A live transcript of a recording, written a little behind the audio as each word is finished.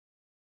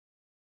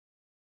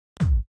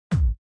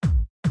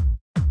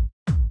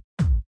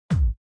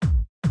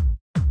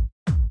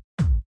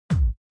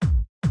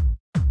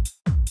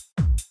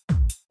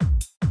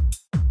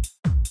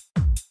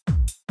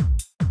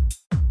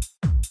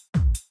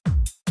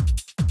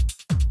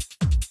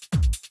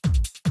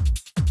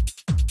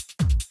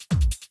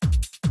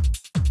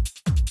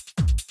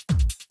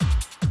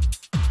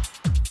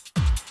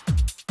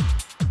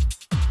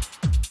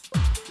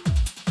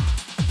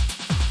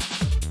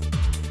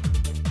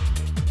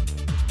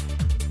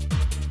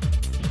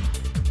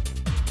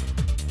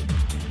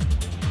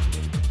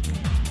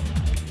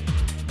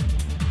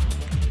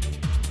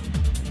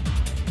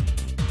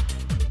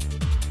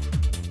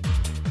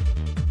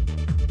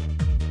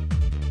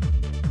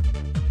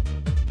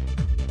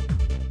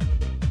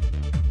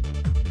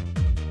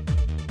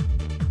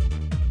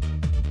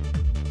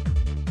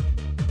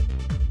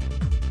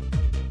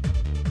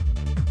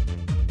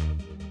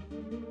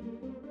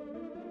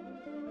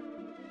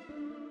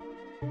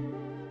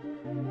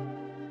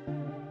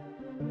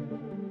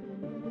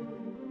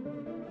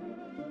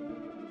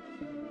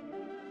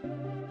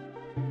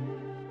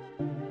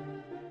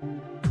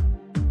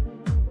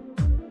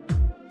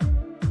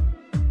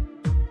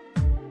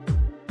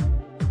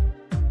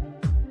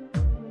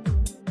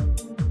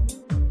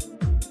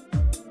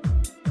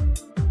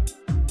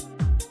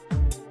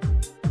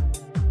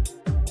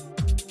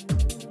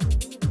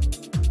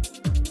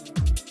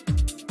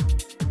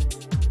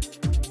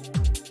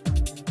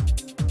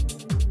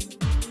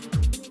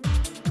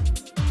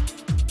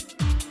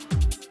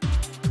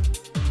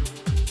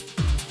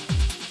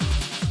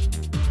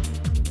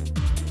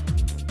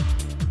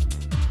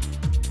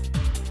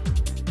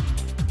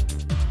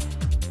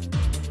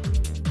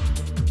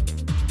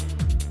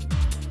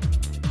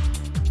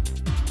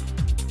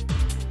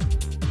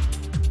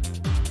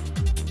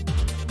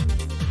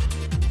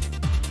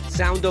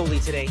Sound only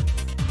today.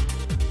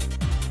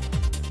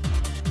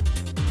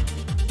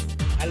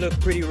 I look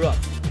pretty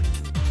rough,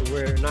 so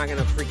we're not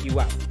gonna freak you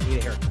out. You need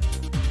a haircut.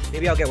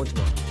 Maybe I'll get one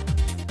tomorrow.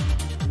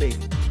 Maybe.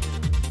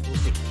 We'll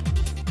see.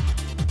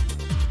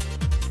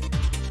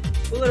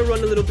 We'll let it run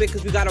a little bit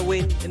because we gotta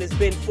win, and it's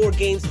been 4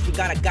 games since we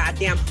got a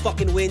goddamn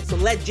fucking win. So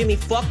let Jimmy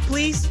fuck,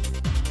 please.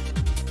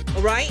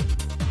 All right?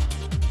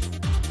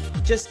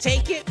 Just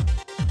take it,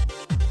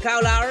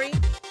 Kyle Lowry.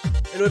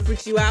 I know it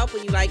freaks you out,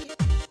 but you like it.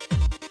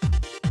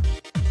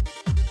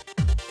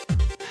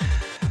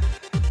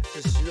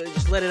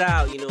 Just let it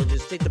out, you know.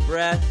 Just take the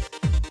breath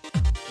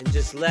and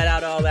just let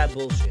out all that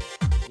bullshit,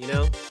 you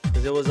know?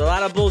 Because there was a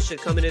lot of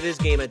bullshit coming to this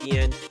game at the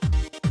end.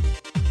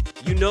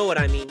 You know what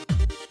I mean.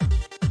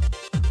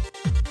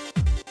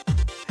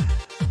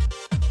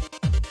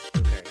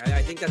 Okay,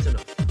 I think that's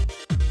enough.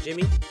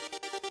 Jimmy,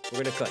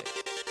 we're gonna cut it.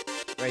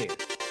 Right here.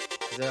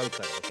 This is how we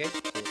cut it, okay?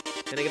 So,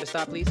 can I get a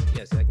stop, please?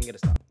 Yes, I can get a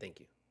stop. Thank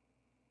you.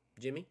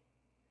 Jimmy,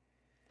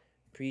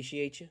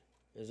 appreciate you,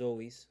 as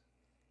always.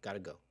 Gotta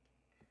go.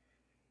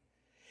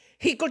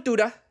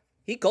 CULTURA.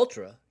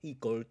 CULTURA.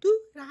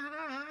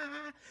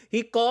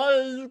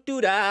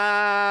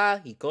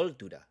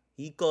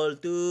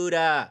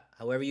 CULTURA.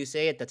 However you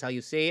say it, that's how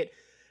you say it.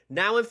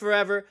 Now and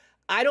forever,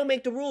 I don't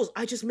make the rules.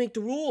 I just make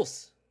the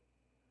rules.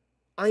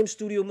 I'm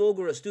Studio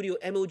Mogura, Studio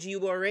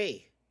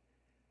M-O-G-U-R-A.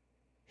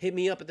 Hit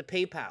me up at the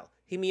PayPal.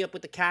 Hit me up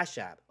with the Cash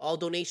App. All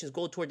donations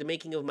go toward the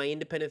making of my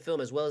independent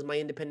film as well as my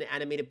independent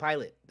animated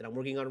pilot that I'm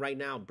working on right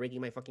now,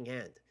 breaking my fucking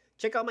hand.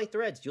 Check out my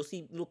threads. You'll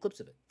see little clips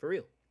of it, for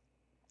real.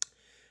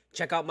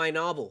 Check out my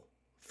novel,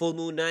 Full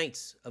Moon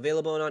Nights,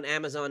 available on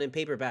Amazon in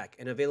paperback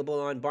and available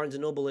on Barnes &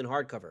 Noble in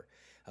hardcover.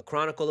 A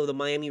chronicle of the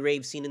Miami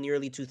rave scene in the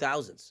early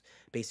 2000s.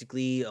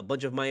 Basically, a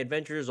bunch of my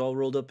adventures all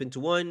rolled up into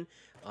one.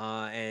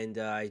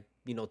 I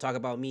talk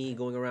about me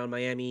going around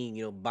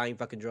Miami, buying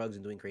fucking drugs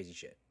and doing crazy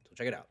shit. So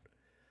check it out.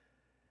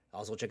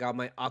 Also, check out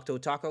my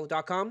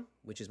octotaco.com,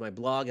 which is my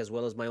blog as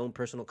well as my own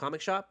personal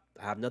comic shop.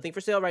 I have nothing for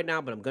sale right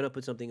now, but I'm going to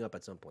put something up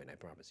at some point, I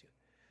promise you.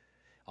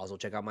 Also,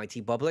 check out my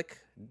TeePublic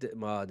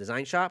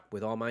design shop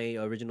with all my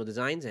original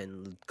designs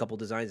and a couple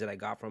designs that I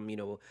got from,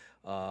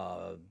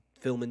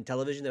 film and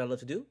television that I love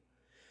to do.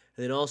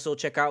 And then also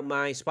check out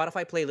my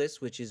Spotify playlist,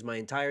 which is my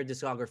entire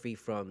discography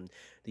from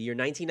the year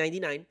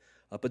 1999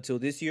 up until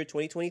this year,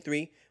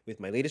 2023, with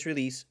my latest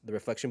release, The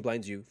Reflection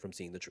Blinds You from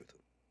Seeing the Truth.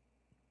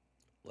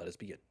 Let us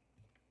begin.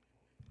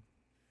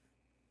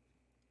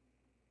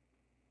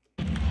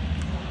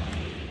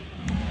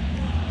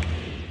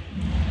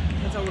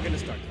 That's how we're going to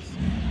start this.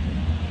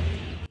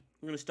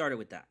 We're going to start it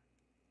with that.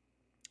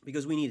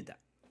 Because we needed that.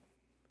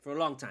 For a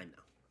long time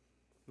now.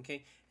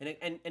 Okay?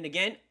 And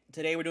again,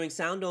 today we're doing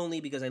sound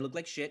only because I look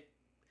like shit.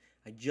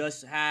 I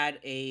just had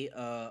a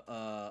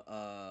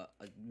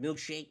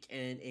milkshake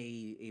and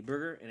a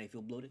burger, and I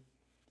feel bloated.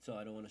 So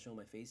I don't want to show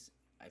my face.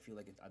 I feel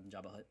like I'm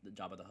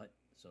Jabba the Hutt.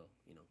 So,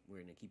 we're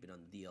going to keep it on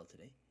the DL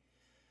today.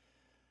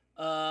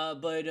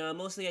 But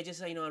mostly I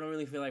just, I don't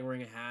really feel like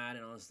wearing a hat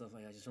and all this stuff.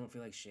 Like, I just don't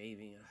feel like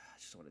shaving. I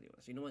just want to deal with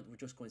it. So you know what? We're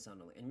just going sound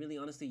only. And really,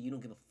 honestly, you don't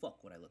give a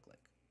fuck what I look like.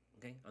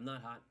 Okay? I'm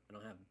not hot. I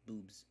don't have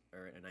boobs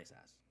or a nice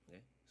ass.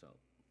 Okay? So,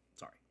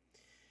 sorry.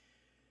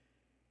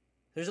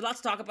 There's a lot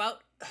to talk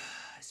about.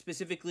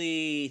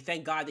 Specifically,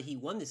 thank God that he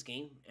won this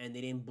game and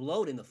they didn't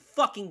blow it in the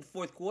fucking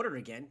fourth quarter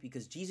again.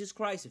 Because Jesus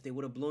Christ, if they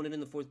would have blown it in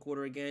the fourth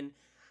quarter again,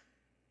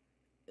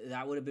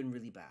 that would have been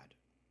really bad.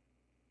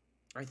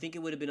 I think it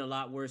would have been a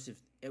lot worse if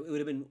it would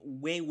have been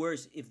way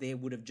worse if they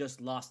would have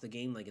just lost the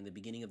game, like in the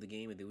beginning of the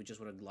game, and they would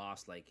just would have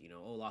lost, like,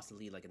 lost the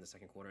lead like in the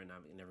second quarter and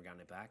never gotten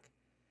it back.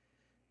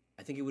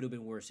 I think it would have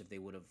been worse if they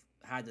would have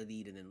had the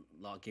lead and then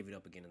gave it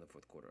up again in the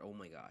fourth quarter. Oh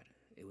my God,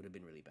 it would have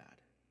been really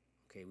bad.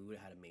 Okay, we would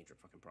have had a major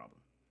fucking problem.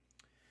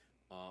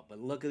 But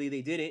luckily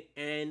they did it,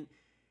 and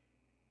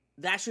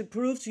that should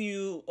prove to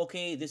you,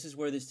 okay, this is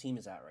where this team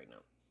is at right now.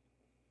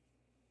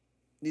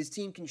 This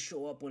team can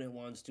show up when it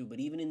wants to, but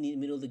even in the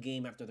middle of the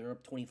game, after they're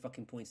up 20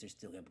 fucking points, they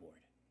still get bored.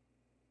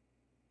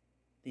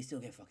 They still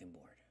get fucking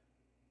bored.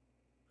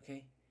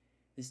 Okay?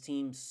 This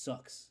team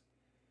sucks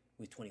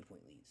with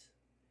 20-point leads.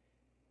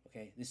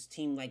 Okay? This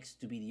team likes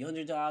to be the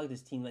underdog.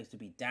 This team likes to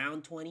be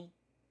down 20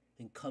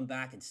 and come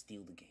back and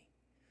steal the game.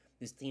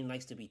 This team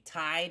likes to be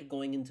tied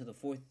going into the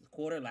fourth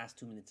quarter, last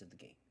 2 minutes of the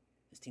game.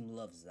 This team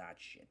loves that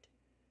shit.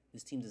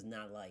 This team does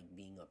not like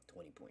being up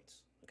 20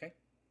 points. Okay?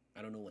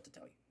 I don't know what to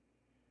tell you.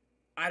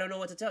 I don't know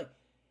what to tell you.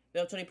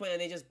 They're up 20 points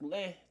and they just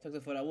took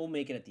the foot out. We'll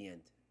make it at the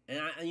end. And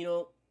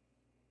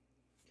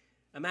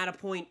I'm at a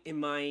point in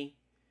my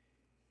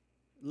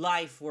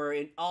life where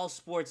in all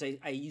sports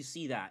you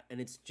see that, and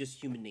it's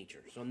just human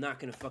nature. So I'm not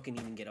gonna fucking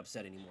even get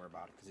upset anymore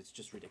about it because it's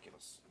just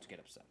ridiculous to get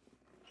upset.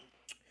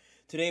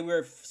 Today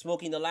we're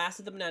smoking the last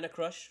of the Banana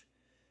Crush,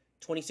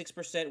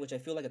 26%, which I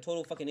feel like a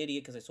total fucking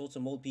idiot because I sold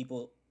some old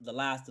people the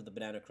last of the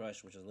Banana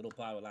Crush, which is a little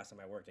pile. Last time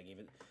I worked,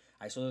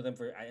 I sold it them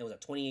for, it was a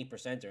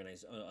 28%er, and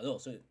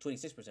so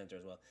 26%er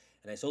as well.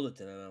 And I sold it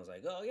to them, and I was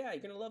like, oh yeah,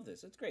 you're gonna love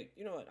this. It's great.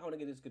 You know what? I want to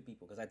give this to good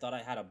people because I thought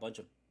I had a bunch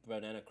of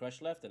Banana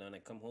Crush left, and then I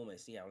come home and I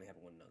see I only have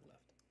one nug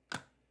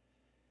left.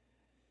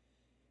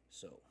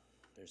 So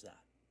there's that.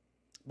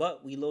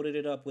 But we loaded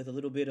it up with a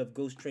little bit of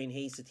Ghost Train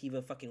Haze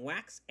Sativa fucking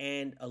wax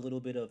and a little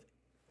bit of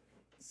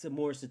some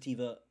more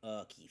Sativa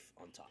Keef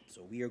on top.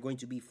 So we are going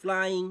to be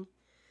flying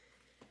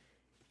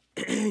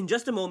in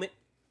just a moment.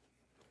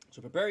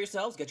 So prepare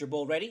yourselves, get your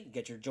bowl ready,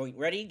 get your joint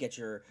ready, get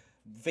your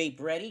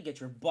vape ready, get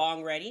your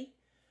bong ready.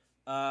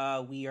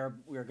 We are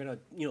gonna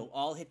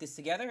all hit this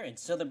together and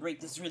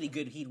celebrate this really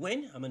good heat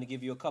win. I'm gonna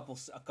give you a couple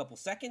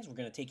seconds. We're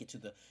gonna take it to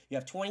the. You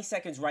have 20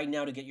 seconds right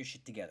now to get your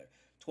shit together.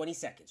 20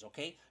 seconds,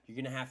 okay? You're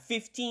gonna have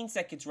 15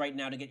 seconds right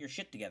now to get your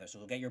shit together.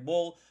 So get your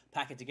bowl,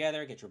 pack it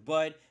together, get your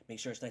bud, make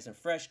sure it's nice and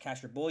fresh.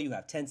 Cash your bowl. You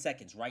have 10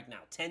 seconds right now.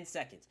 10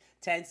 seconds.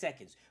 10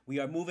 seconds. We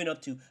are moving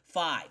up to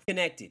 5.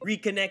 Connected,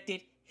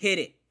 reconnected. Hit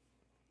it.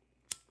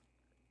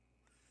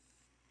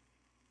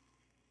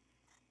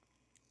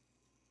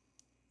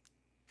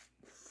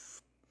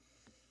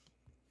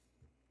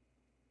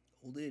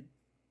 Hold it.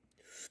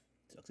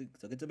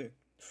 Suck it to bear.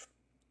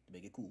 To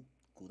make it cool.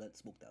 Cool that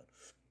smoke down.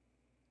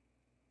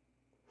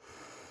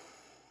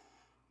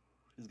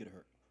 This is gonna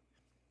hurt.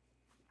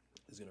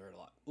 This is gonna hurt a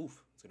lot.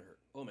 Oof. It's gonna hurt.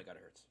 Oh my god,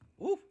 it hurts.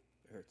 Oof.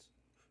 It hurts.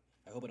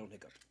 I hope I don't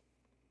hiccup.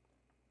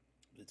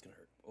 But it's gonna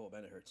hurt. Oh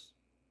man, it hurts.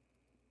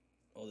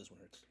 Oh, this one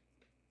hurts.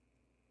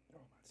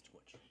 Oh, that's too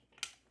much.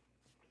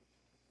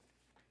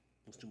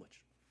 It's too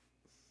much.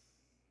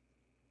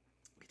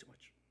 Way too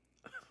much.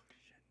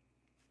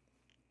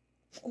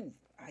 Shit. Ooh,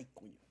 ay,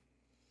 coño.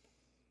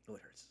 Oh,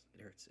 it hurts.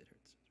 It hurts. It hurts. It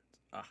hurts.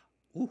 Ah.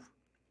 Ooh.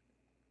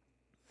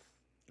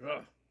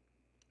 Ugh.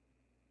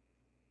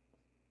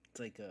 It's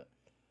like,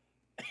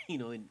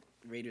 in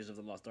Raiders of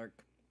the Lost Ark,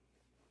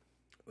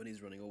 when he's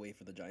running away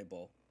for the giant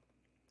ball.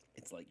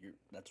 It's like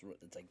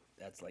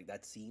that's like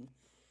that scene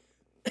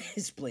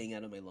is playing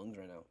out of my lungs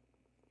right now.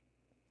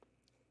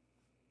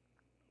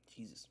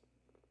 Jesus.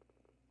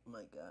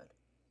 My God.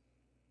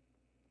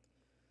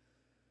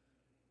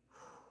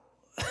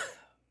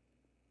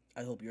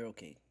 I hope you're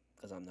okay,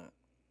 because I'm not.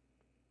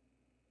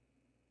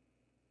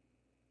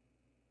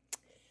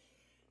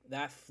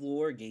 That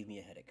floor gave me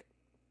a headache.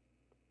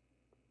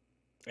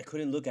 I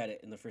couldn't look at it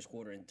in the first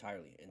quarter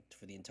entirely. And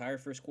for the entire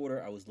first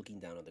quarter, I was looking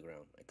down on the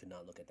ground. I could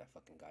not look at that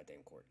fucking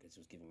goddamn court because it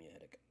was giving me a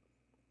headache.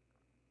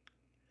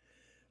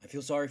 I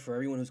feel sorry for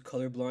everyone who's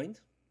colorblind.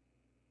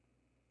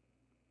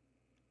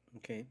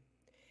 Okay.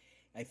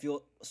 I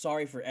feel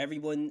sorry for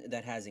everyone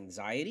that has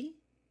anxiety.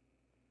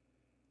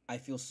 I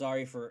feel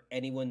sorry for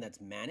anyone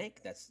that's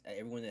manic. That's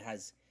everyone that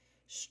has,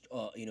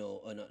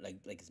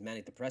 like is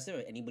manic depressive.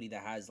 Or anybody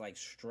that has like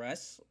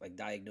stress, like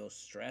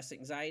diagnosed stress,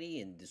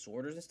 anxiety, and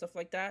disorders and stuff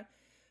like that.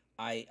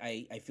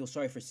 I feel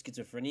sorry for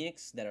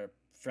schizophrenics that are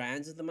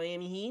fans of the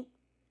Miami Heat.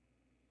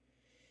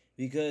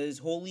 Because,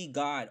 holy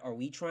God, are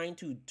we trying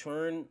to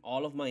turn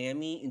all of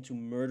Miami into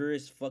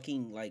murderous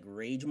fucking, like,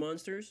 rage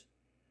monsters?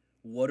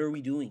 What are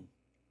we doing?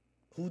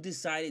 Who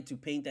decided to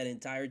paint that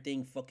entire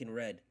thing fucking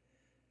red?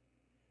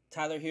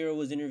 Tyler Hero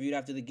was interviewed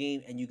after the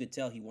game, and you could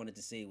tell he wanted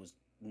to say it was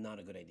not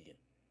a good idea.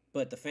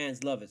 But the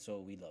fans love it, so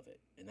we love it.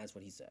 And that's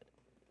what he said.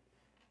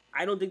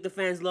 I don't think the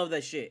fans love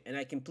that shit. And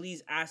I can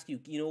please ask you,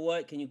 you know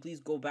what? Can you please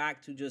go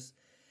back to just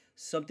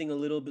something a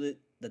little bit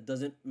that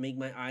doesn't make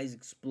my eyes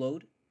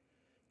explode?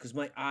 Because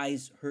my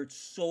eyes hurt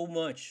so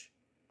much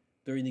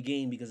during the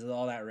game because of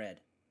all that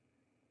red.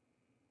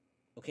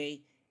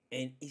 Okay?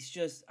 And it's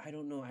just, I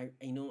don't know. I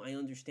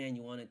understand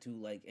you wanted to,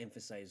 like,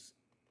 emphasize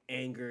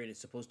anger and it's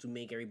supposed to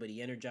make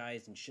everybody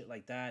energized and shit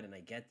like that. And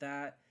I get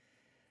that.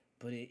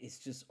 But it's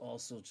just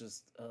also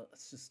just,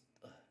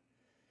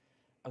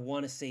 I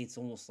want to say it's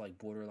almost like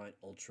borderline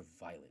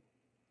ultraviolet.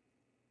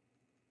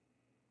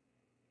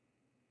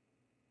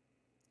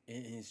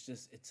 And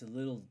it's a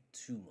little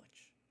too much.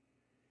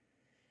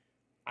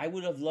 I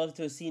would have loved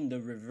to have seen the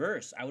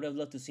reverse. I would have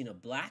loved to have seen a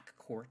black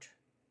court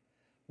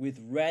with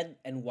red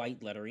and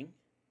white lettering.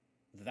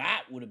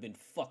 That would have been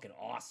fucking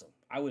awesome.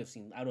 I would have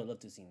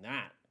loved to have seen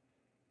that.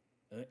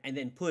 And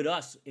then put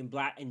us in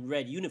black and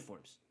red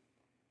uniforms.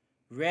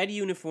 Red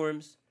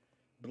uniforms,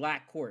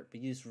 black court.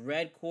 But this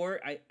red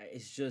court,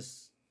 it's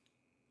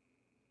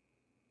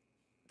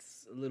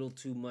a little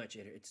too much.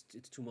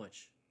 It's too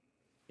much.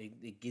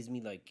 It gives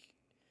me like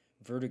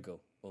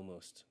vertigo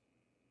almost.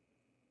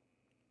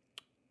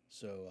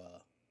 So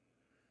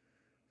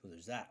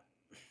there's that.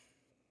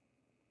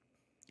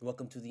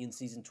 Welcome to the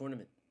in-season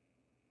tournament.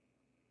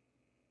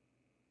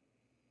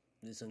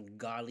 This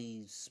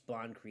ungodly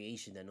spawn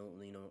creation that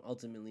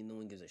ultimately no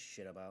one gives a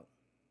shit about.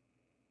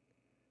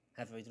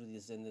 Halfway through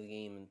this end of the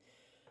game, and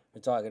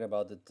we're talking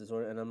about the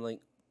tournament, and I'm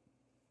like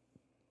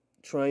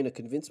trying to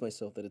convince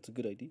myself that it's a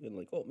good idea, and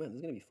like, oh man, this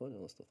is gonna be fun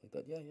and all stuff like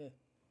that. Yeah.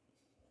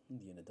 In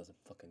the end, it doesn't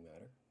fucking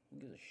matter. Who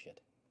gives a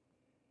shit?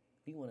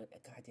 We want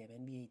a goddamn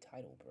NBA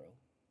title, bro.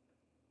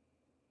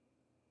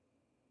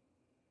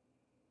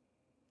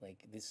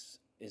 Like, this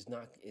is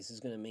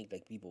gonna make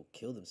like people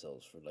kill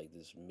themselves for like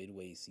this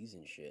midway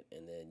season shit,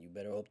 and then you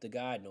better hope to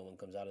God no one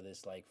comes out of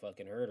this like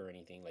fucking hurt or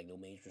anything, like no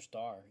major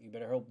star. You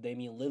better hope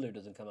Damian Lillard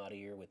doesn't come out of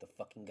here with a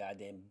fucking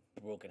goddamn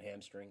broken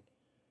hamstring,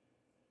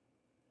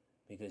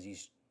 because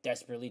he's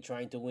desperately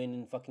trying to win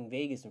in fucking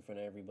Vegas in front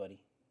of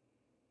everybody.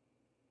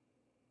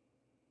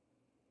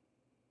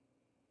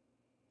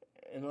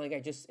 And like,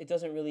 it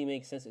doesn't really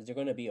make sense. Is there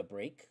going to be a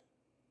break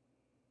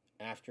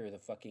after the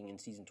fucking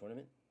in-season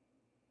tournament?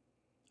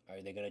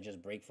 Are they going to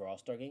just break for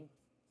All-Star game?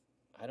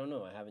 I don't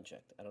know. I haven't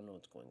checked. I don't know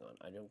what's going on.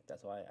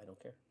 That's why I don't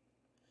care.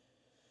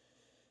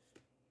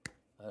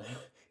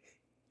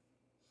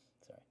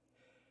 Sorry.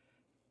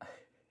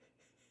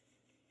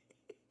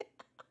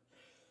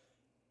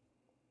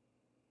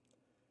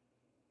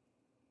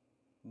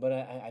 But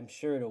I'm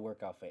sure it'll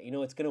work out.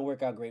 It's gonna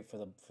work out great for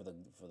the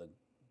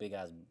big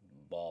ass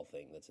ball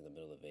thing that's in the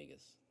middle of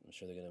Vegas. I'm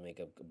sure they're gonna make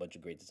a bunch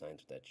of great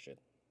designs with that shit.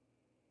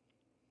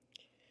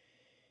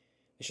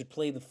 They should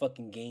play the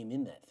fucking game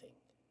in that thing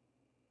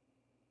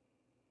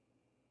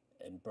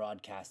and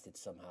broadcast it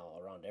somehow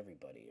around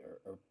everybody,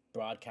 or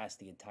broadcast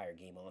the entire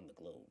game on the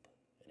globe,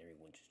 and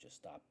everyone should just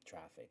stop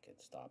traffic and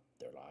stop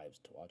their lives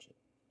to watch it.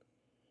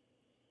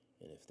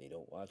 And if they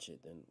don't watch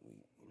it, then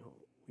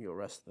we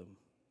arrest them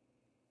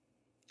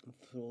and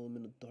throw them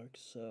in a dark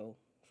cell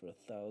for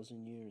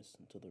 1,000 years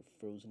until they're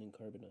frozen in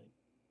carbonite.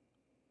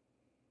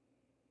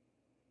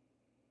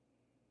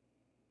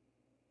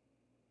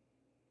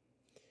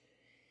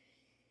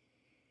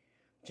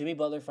 Jimmy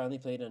Butler finally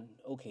played an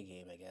okay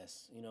game, I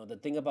guess. The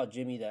thing about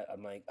Jimmy that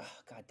I'm like,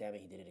 oh, God damn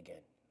it, he did it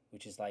again.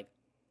 Which is like,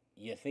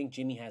 you think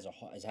Jimmy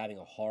is having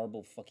a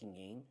horrible fucking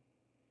game,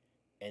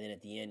 and then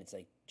at the end it's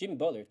like, Jimmy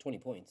Butler, 20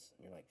 points.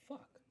 And you're like,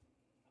 fuck.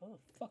 How the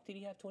fuck did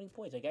he have 20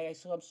 points? Like, I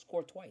saw him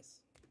score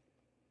twice.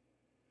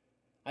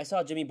 I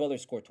saw Jimmy Butler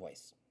score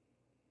twice,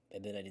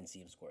 and then I didn't see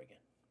him score again.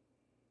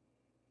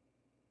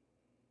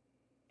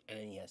 And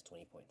then he has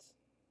 20 points.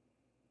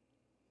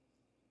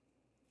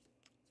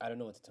 I don't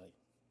know what to tell you.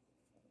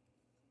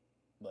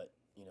 But,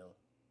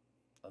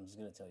 I'm just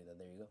going to tell you that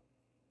there you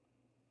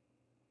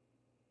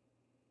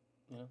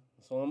go.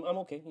 So I'm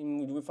okay.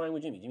 We're fine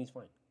with Jimmy. Jimmy's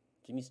fine.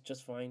 Jimmy's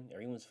just fine.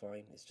 Everyone's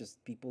fine. It's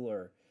just people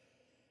are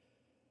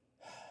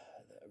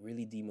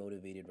really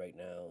demotivated right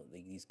now.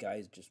 These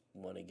guys just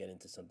want to get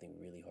into something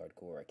really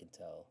hardcore, I can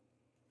tell.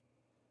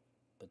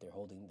 But they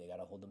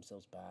gotta hold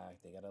themselves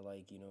back. They gotta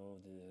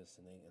this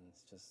and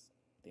it's just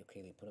they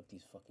put up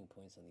these fucking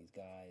points on these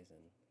guys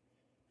and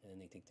then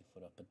they take the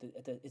foot off. But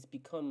it's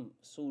become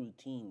so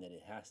routine that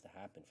it has to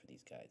happen for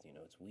these guys.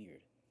 It's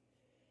weird.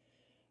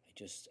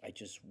 I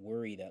just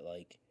worry that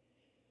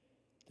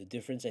the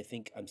difference I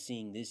think I'm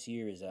seeing this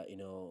year is that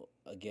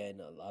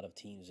again, a lot of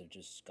teams have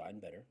just gotten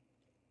better.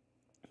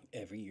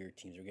 Every year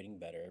teams are getting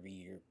better. Every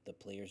year the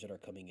players that are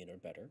coming in are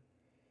better.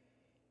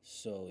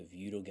 So if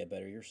you don't get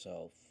better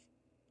yourself,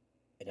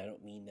 and I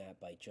don't mean that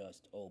by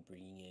just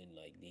bringing in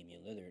like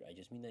Damian Lillard. I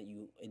just mean that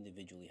you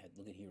individually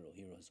look at Hero.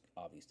 Hero has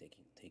obviously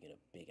taken a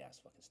big ass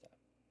fucking step.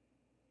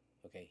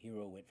 Okay,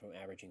 Hero went from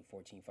averaging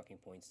 14 fucking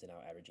points to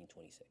now averaging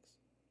 26.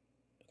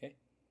 Okay,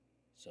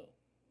 so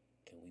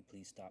can we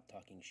please stop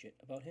talking shit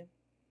about him?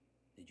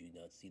 Did you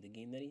not see the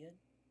game that he had?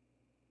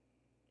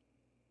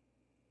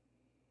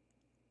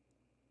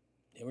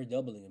 They were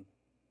doubling him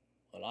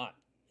a lot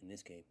in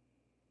this game.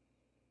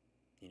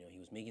 He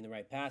was making the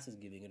right passes,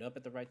 giving it up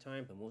at the right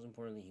time, but most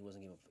importantly, he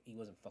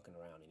wasn't fucking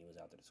around, and he was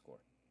out there to score,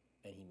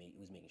 and he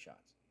was making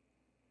shots.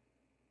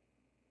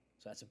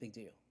 So that's a big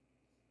deal.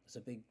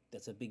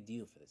 That's a big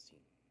deal for this team.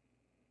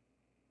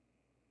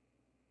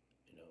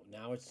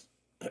 Now it's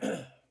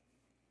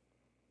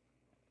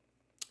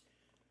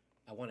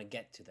I want to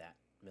get to that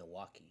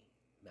Milwaukee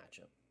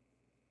matchup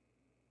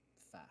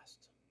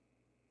fast.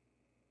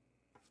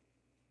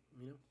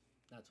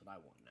 That's what I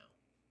want now.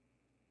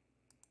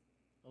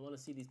 I want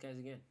to see these guys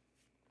again.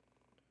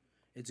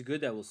 It's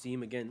good that we'll see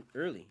him again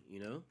early,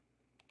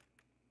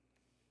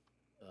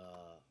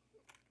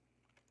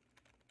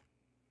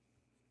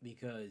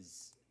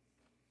 because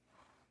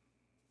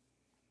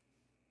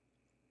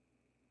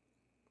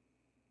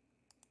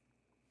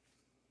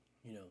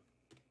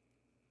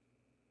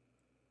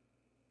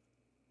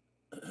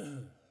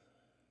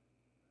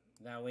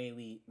that way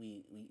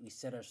we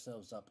set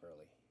ourselves up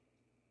early.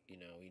 We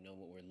know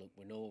what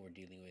we're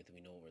dealing with.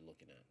 We know what we're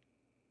looking at.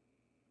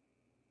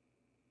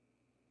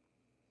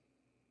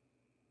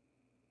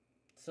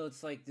 So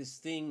it's like this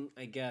thing,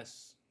 I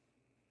guess.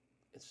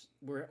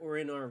 We're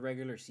in our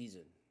regular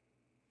season.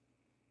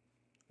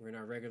 We're in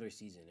our regular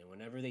season, and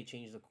whenever they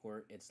change the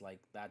court, it's like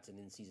that's an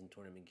in-season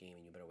tournament game,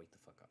 and you better wake the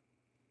fuck up.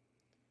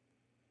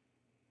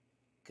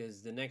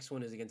 Because the next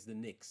one is against the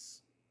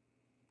Knicks,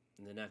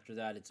 and then after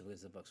that, it's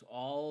against the Bucks.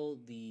 All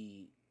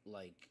the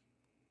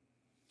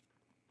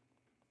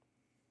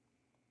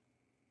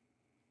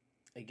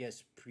I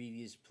guess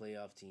previous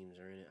playoff teams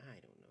are in it. I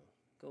don't know.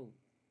 Go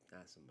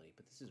ask somebody,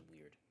 but this is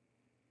weird.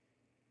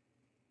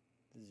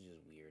 This is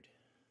just weird.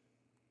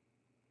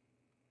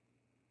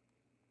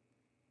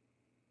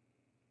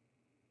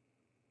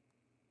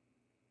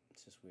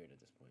 It's just weird at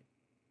this point.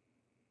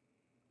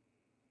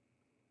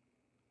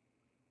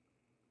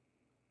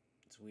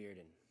 It's weird,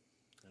 and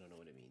I don't know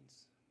what it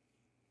means.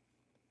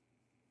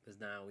 Because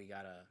now we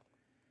gotta...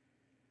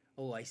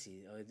 Oh, I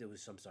see. Oh,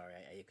 I'm sorry.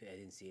 I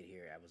didn't see it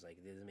here. I was like,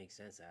 it doesn't make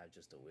sense to have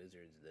just the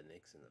Wizards, the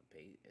Knicks, and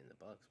the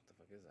Bucks. What the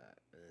fuck is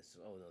that? And it's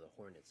no, the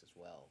Hornets as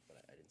well.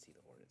 But I didn't see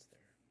the Hornets there.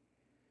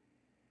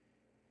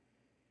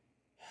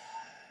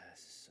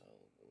 so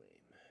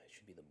lame. It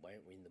should be the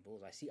Bayern winning the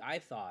Bulls. I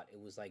thought it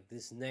was like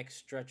this next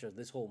stretch of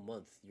this whole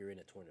month, you're in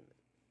a tournament.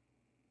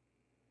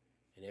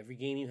 And every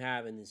game you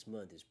have in this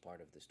month is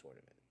part of this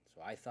tournament.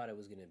 So I thought it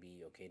was going to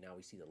be, okay, now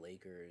we see the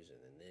Lakers and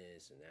then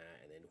this and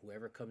that. And then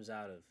whoever comes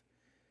out of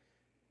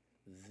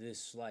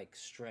this like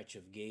stretch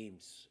of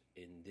games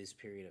in this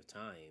period of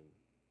time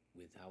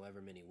with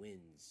however many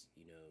wins,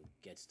 you know,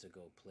 gets to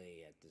go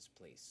play at this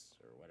place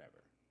or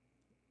whatever.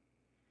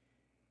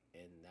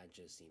 And that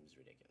just seems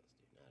ridiculous,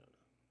 dude. I don't know.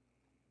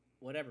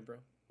 Whatever, bro.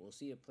 We'll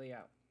see it play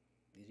out.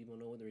 These people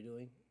know what they're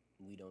doing.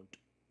 We don't.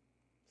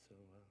 So,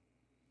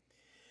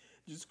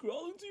 just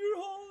crawl into your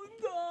hole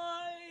and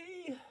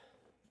die.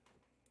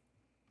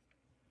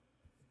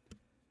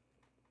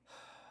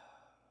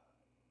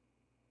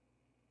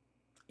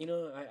 You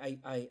know,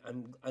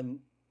 I'm.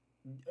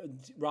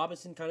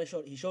 Robinson kind of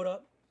showed. He showed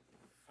up.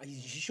 He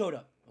showed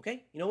up.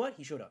 Okay. You know what?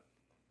 He showed up.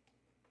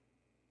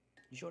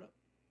 He showed up.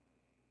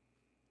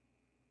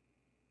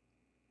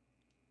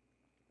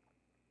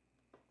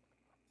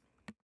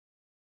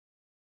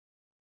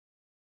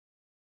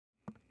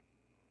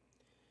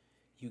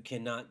 You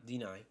cannot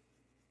deny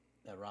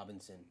that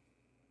Robinson,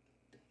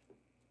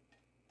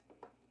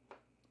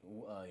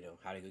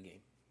 had a good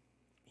game.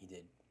 He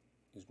did.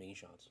 He was making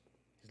shots.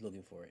 He's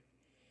looking for it.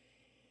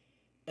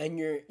 And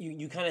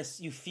you kind of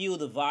feel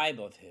the vibe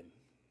of him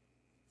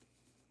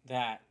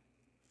that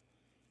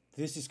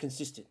this is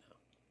consistent now.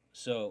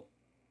 So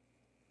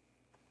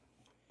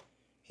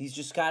he's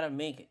just got to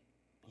make it.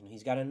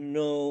 He's got to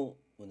know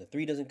when the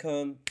three doesn't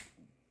come,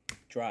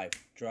 drive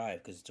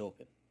because it's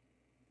open.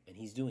 And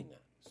he's doing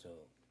that. So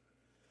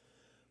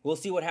we'll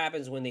see what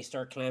happens when they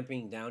start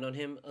clamping down on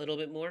him a little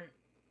bit more.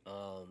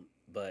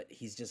 But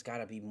he's just got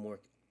to be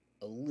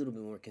a little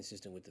bit more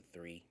consistent with the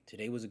three.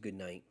 Today was a good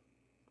night.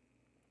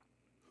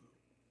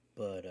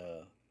 But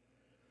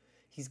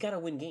he's got to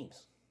win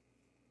games.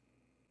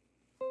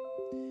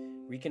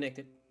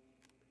 Reconnected.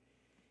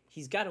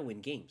 He's got to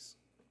win games.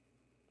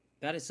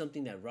 That is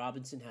something that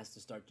Robinson has to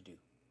start to do.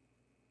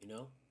 You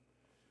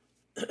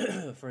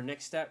know? For a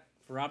next step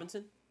for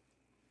Robinson,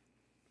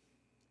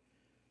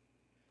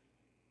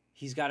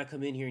 he's got to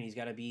come in here and he's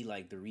got to be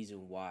like the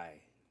reason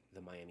why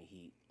the Miami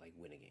Heat like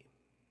win a game.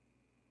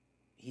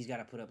 He's got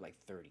to put up like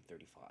 30,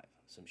 35,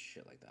 some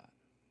shit like that.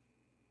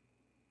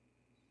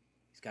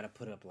 He's got to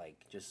put up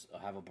like just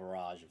have a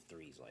barrage of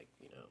threes, like,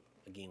 you know,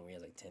 a game where he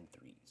has like 10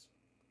 threes.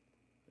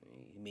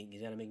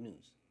 He's got to make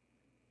news.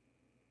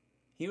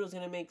 Hero's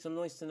gonna make some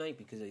noise tonight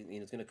because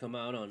it's gonna come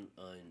out on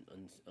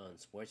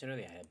SportsCenter.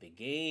 They had a big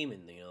game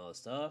and all that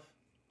stuff.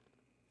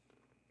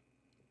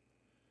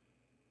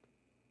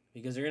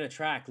 Because they're gonna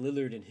track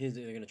Lillard and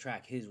they're gonna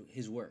track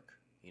his work,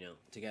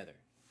 together,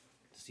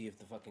 to see if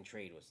the fucking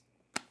trade was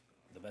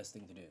the best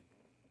thing to do.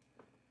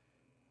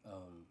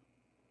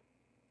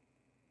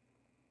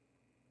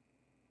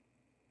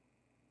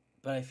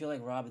 But I feel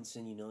like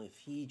Robinson, if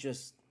he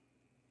just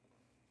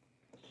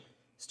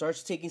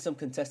starts taking some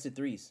contested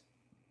threes,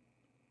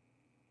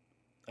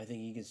 I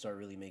think he can start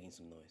really making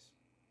some noise.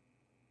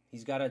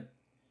 He's got to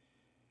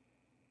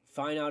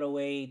find out a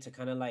way to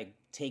kind of like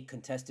take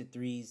contested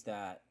threes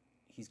that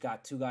he's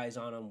got two guys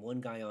on him, one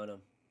guy on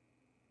him.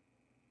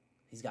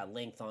 He's got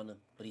length on him,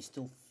 but he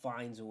still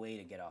finds a way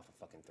to get off a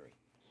fucking three.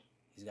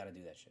 He's got to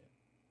do that shit.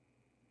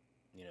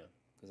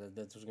 Because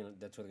that's what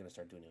they're gonna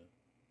start doing now,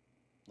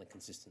 like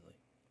consistently.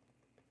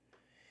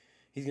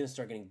 He's gonna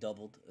start getting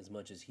doubled as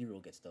much as Hero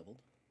gets doubled.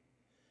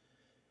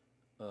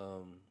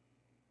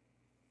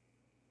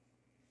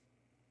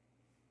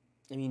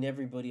 I mean,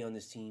 everybody on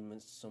this team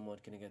is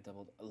somewhat going to get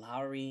doubled.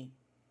 Lowry,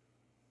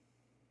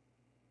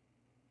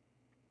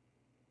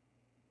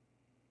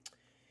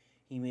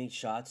 he made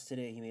shots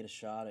today. He made a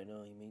shot. I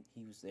know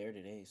he was there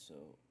today, so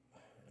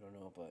I don't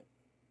know, but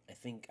I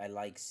think I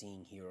like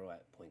seeing Hero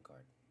at point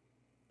guard.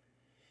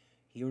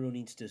 Hero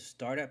needs to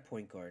start at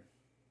point guard.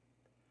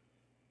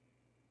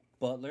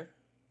 Butler,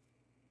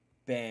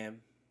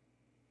 Bam,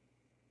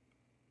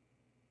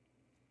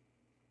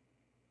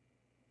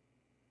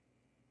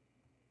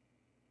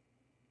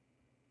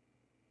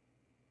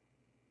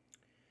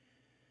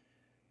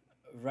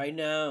 right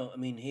now, I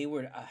mean,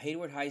 Hayward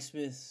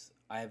Highsmith,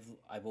 I've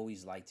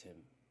always liked him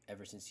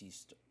ever since he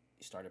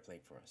started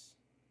playing for us.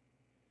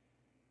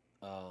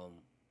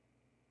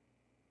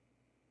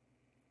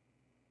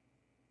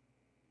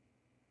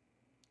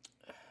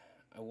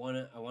 I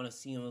wanna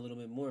see him a little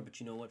bit more, but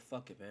you know what?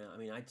 Fuck it, man. I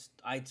mean,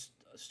 I'd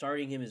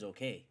starting him is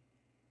okay.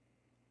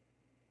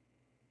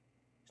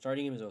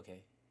 Starting him is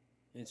okay.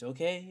 It's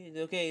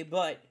okay,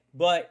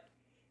 but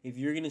if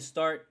you're gonna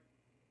start.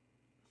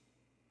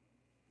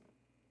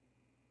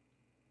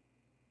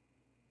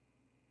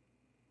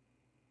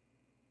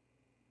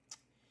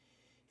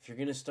 If you're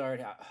going to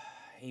start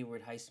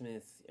Hayward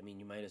Highsmith, I mean,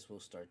 you might as well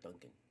start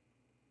Duncan.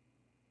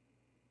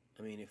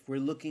 I mean, if we're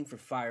looking for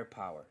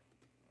firepower,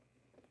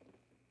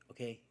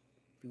 okay?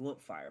 If we want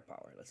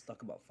firepower, let's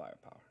talk about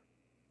firepower.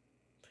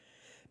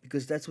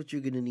 Because that's what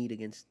you're going to need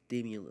against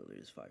Damian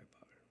Lillard is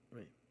firepower,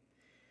 right?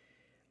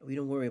 We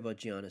don't worry about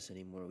Giannis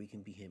anymore. We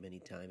can beat him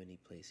anytime, any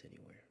place,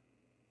 anywhere.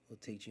 We'll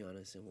take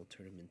Giannis and we'll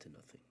turn him into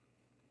nothing.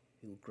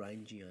 We will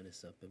grind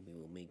Giannis up and we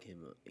will make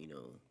him, we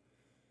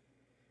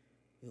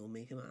will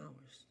make him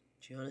ours.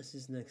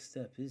 Giannis' next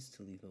step is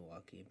to leave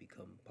Milwaukee and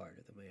become part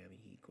of the Miami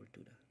Heat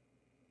Cultura.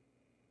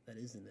 That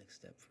is the next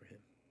step for him.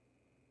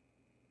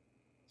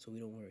 So we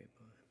don't worry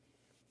about him.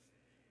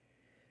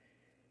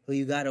 Well,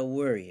 you gotta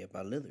worry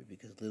about Lillard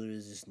because Lillard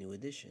is this new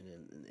addition.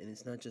 And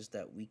it's not just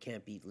that we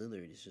can't beat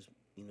Lillard. It's just,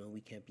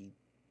 we can't beat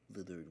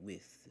Lillard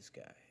with this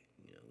guy.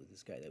 With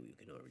this guy that we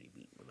can already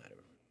beat no matter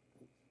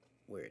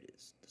where it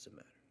is. Doesn't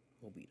matter.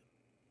 We'll beat him.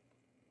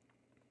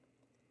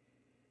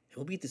 And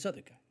we'll beat this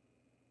other guy.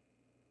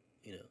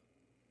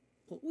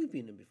 Well, we've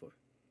beaten him before.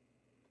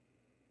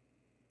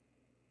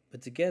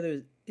 But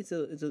together, it's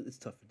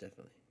tougher,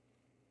 definitely.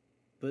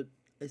 But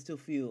I still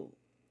feel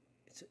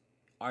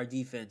our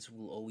defense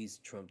will always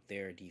trump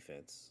their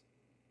defense.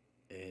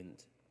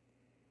 And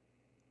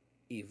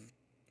if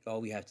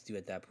all we have to do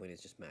at that point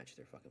is just match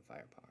their fucking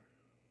firepower.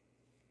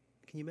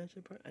 Can you match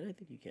their power? I don't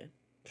think you can.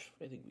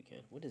 I think we can.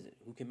 What is it?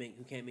 Who can't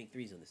make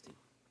threes on this team?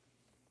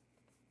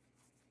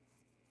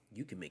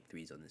 You can make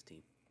threes on this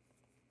team.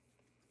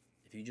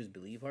 If you just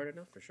believe hard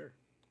enough, for sure.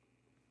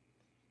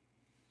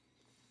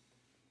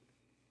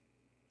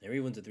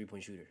 Everyone's a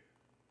three-point shooter.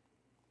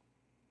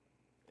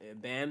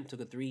 Bam took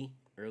a 3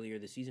 earlier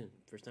this season.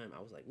 First time.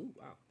 I was like, ooh,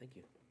 wow, thank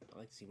you. I'd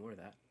like to see more of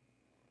that.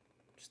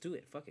 Just do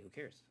it. Fuck it. Who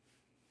cares?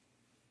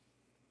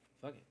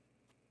 Fuck it.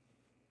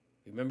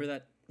 Remember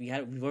that?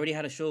 We've already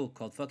had a show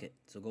called Fuck It.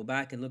 So go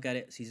back and look at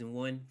it. Season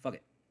 1. Fuck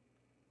it.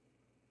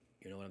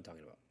 You know what I'm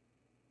talking about.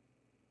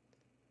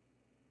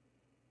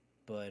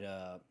 But,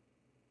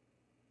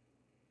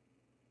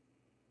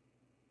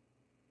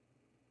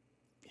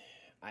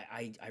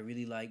 I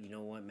really like, you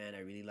know what, man?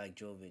 I really like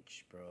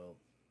Jovic, bro.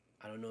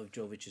 I don't know if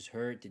Jovic is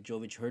hurt. Did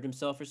Jovic hurt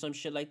himself or some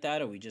shit like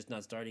that? Or are we just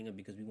not starting him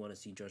because we want to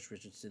see Josh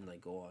Richardson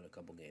go on a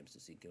couple games to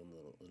see, give him a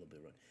little bit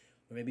of run?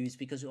 Or maybe it's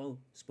because, Spo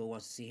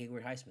wants to see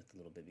Hayward Highsmith a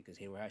little bit because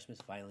Hayward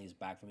Highsmith finally is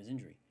back from his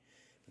injury.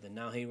 But then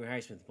now Hayward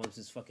Highsmith bumps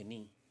his fucking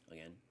knee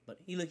again. But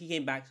he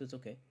came back, so it's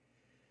okay.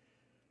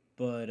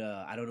 But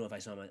I don't know if I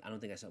saw him. I don't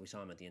think we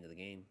saw him at the end of the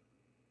game.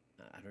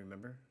 I don't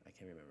remember. I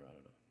can't remember. I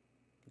don't know.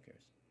 Who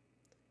cares?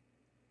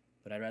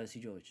 But I'd rather see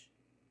Jovic.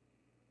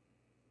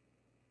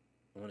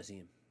 I want to see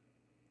him.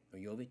 Or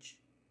Jovic.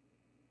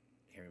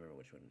 I can't remember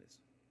which one it is.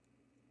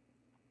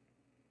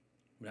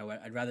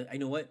 But I'd rather... I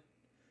know what?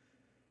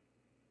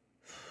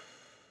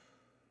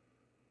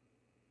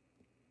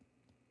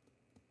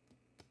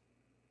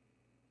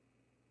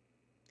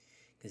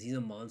 Because he's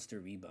a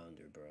monster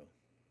rebounder, bro.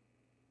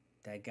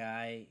 That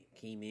guy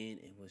came in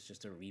and was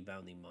just a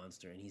rebounding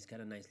monster. And he's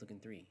got a nice looking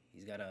 3.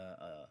 He's got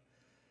a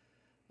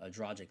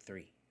Drogic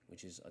 3.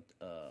 Which is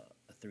a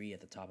 3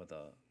 at the top of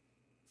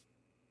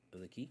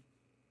the key.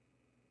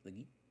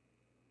 The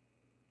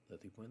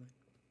 3-point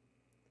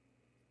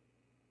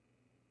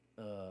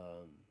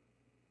line.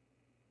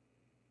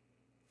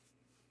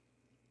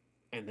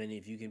 And then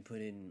if you can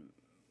put in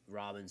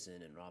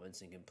Robinson and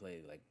Robinson can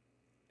play like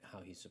how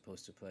he's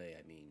supposed to play,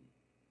 I mean,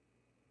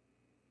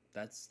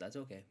 that's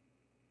okay.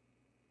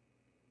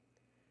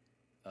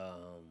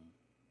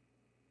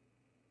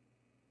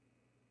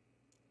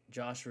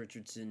 Josh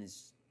Richardson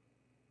is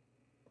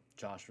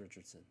Josh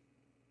Richardson.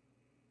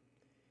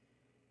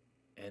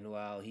 And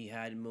while he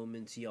had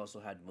moments, he also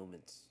had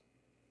moments.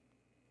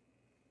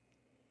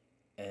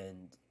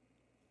 And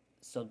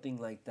something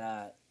like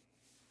that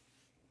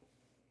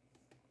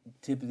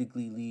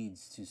typically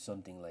leads to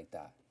something like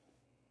that.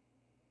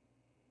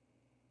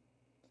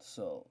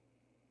 So,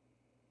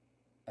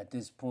 at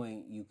this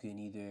point, you can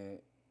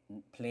either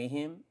play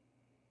him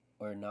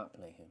or not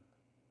play him.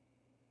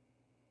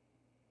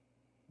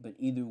 But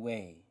either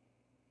way,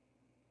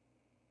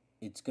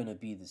 it's going to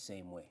be the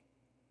same way.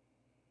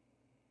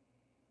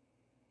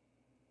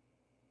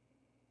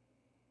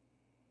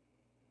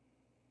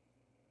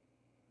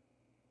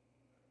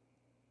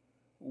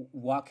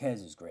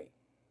 Waquez is great.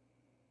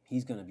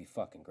 He's going to be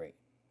fucking great.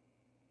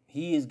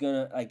 He is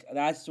going to,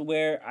 that's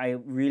where I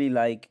really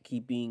like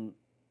keeping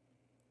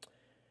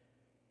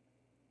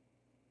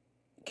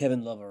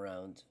Kevin Love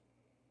around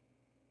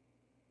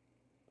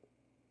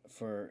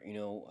for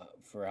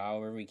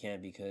however we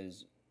can,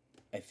 because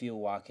I feel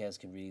Waquez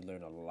can really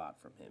learn a lot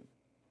from him.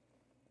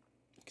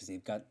 Because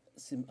they've got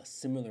a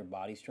similar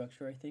body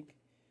structure, I think.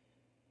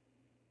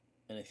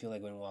 And I feel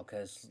like when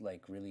Waquez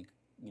really,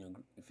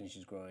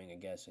 finishes growing, I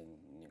guess, and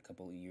in a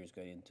couple of years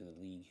going into the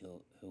league,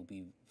 he'll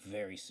be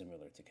very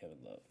similar to Kevin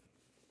Love.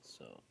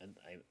 So, and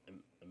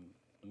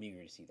I'm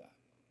eager to see that.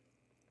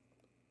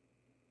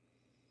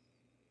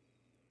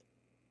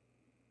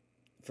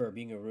 For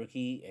being a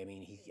rookie, I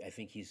mean, I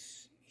think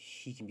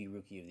he can be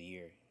Rookie of the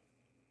Year.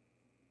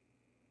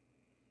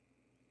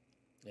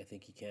 I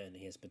think he can.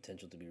 He has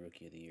potential to be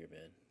Rookie of the Year,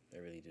 man. I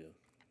really do.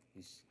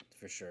 He's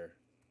for sure,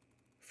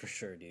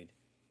 dude.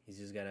 He's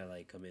just gotta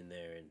come in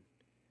there and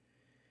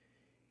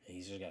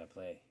he's just gotta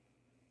play,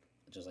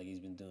 just like he's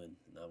been doing.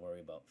 Not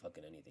worry about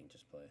fucking anything.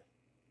 Just play,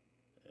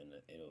 and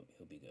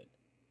he'll be good.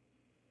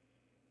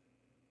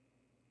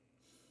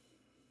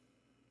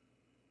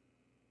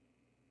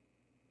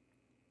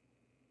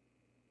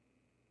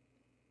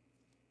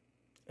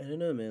 I don't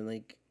know, man.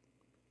 Like,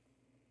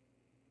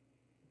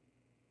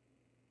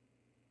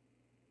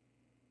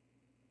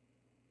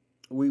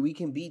 we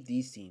can beat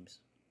these teams,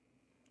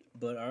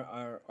 but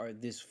our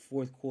this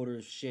fourth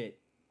quarter shit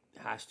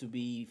has to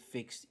be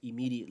fixed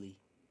immediately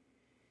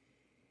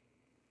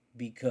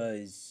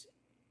because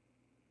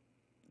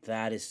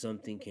that is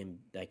something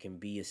that can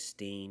be a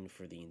stain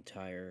for the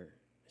entire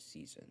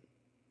season.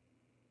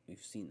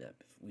 We've seen that.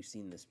 We've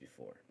seen this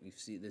before. We've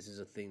seen this is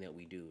a thing that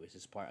we do. This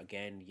is part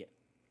again. Yeah,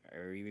 I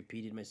already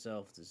repeated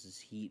myself. This is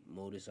Heat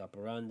modus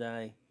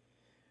operandi.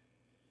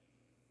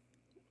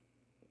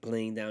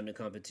 Playing down the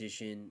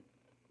competition,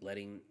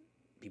 letting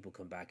people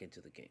come back into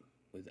the game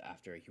with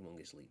after a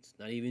humongous leads.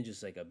 Not even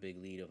just like a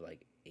big lead of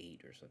like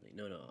 8 or something.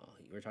 No,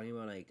 we're talking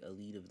about like a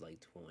lead of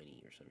like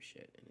 20 or some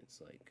shit, and it's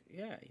like,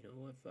 yeah, you know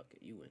what? Fuck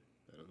it, you win.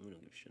 We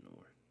don't give a shit no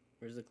more.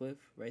 Where's the cliff?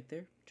 Right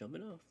there.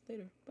 Jumping off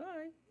later.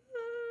 Bye.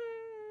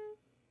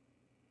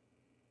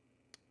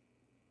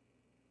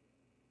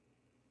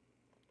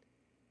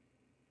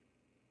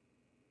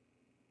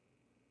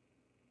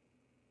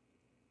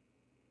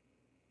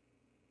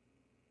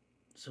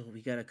 So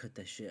we gotta cut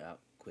that shit out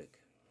quick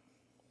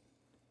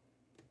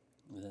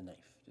with a knife.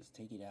 Just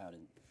take it out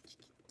and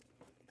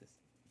like this.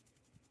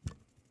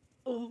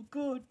 Oh,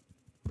 good.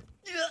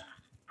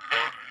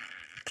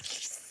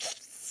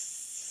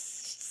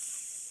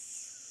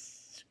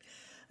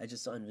 I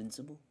just saw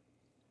Invincible.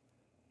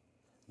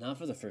 Not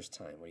for the first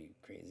time. Are you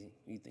crazy?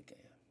 Who do you think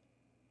I am?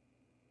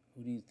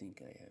 Who do you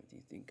think I am? Do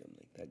you think I'm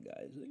like that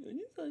guy? It's like, I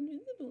just saw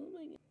Invincible. Oh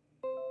my God.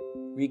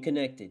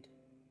 Reconnected.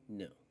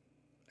 No.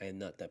 I am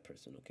not that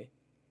person, okay?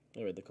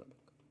 I read the comic.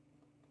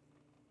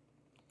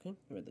 Okay?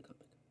 I read the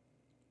comic.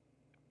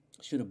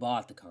 I should have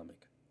bought the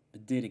comic,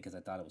 but did it because I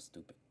thought it was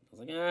stupid. I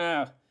was like,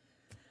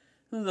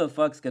 who the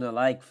fuck's gonna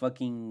like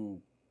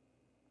fucking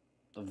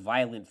a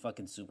violent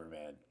fucking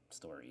Superman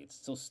story? It's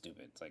so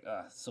stupid. It's like,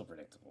 so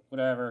predictable.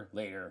 Whatever.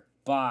 Later.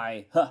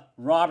 Bye. Huh.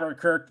 Robert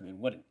Kirkman.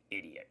 What an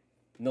idiot.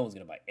 No one's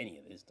gonna buy any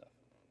of his stuff.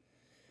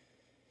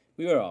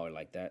 We were all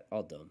like that.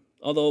 All dumb.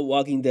 Although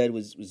Walking Dead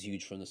was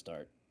huge from the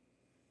start.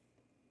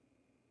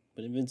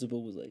 But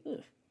Invincible was like,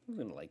 I'm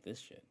gonna like this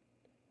shit.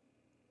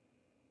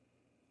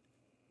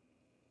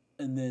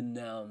 And then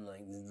now I'm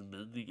like, this is the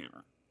best thing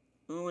ever.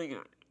 Oh my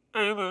God.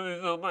 I love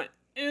it so much.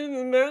 It's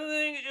the best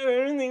thing ever.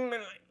 Everything in my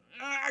life.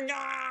 Oh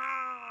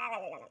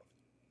God.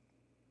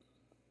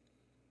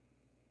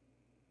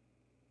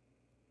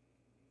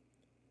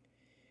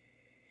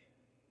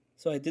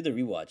 So I did the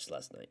rewatch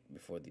last night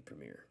before the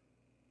premiere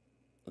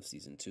of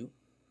season 2.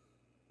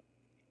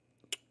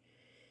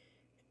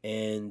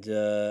 And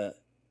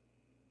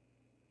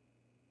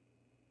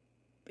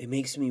it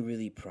makes me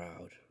really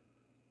proud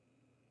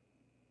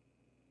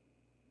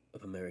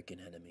of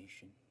American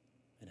animation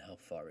and how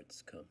far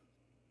it's come.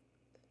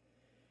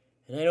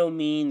 And I don't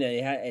mean that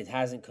it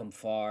hasn't come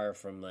far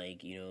from,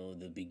 like, you know,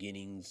 the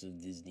beginnings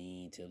of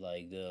Disney to,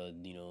 like, the,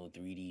 you know,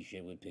 3D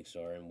shit with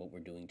Pixar and what we're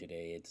doing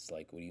today. It's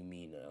like, what do you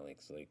mean,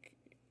 Alex? Like,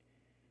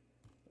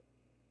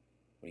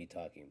 what are you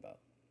talking about?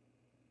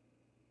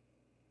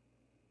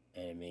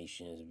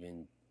 Animation has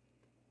been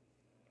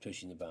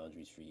pushing the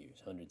boundaries for years,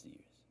 hundreds of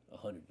years,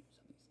 100 years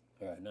at least.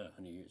 All right, not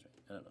 100 years,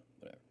 right? I don't know,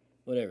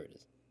 whatever it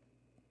is.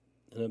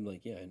 And I'm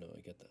like, yeah, I know, I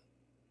get that.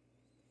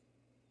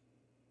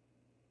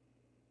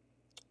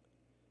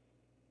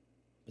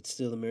 But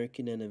still,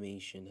 American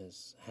animation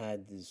has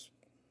had this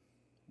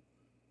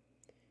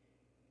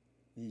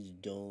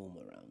dome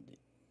around it,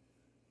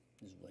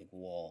 this like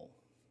wall,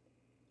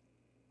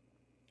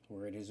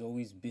 where it has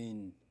always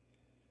been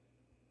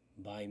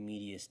by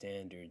media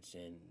standards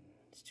and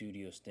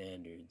studio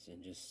standards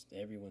and just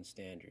everyone's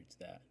standards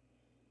that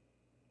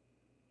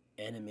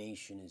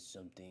animation is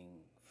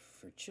something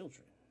for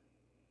children.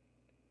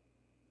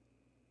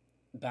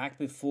 Back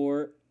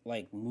before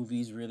like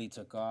movies really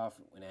took off,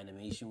 when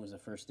animation was the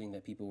first thing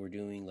that people were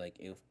doing, like,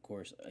 of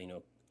course, you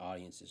know,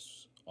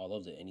 audiences all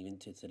loved it, and even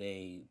to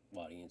today,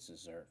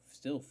 audiences are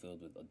still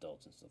filled with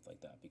adults and stuff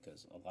like that,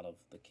 because a lot of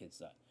the kids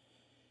that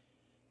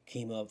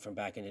came up from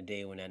back in the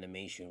day when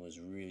animation was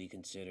really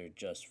considered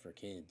just for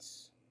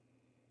kids,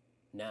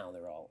 now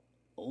they're all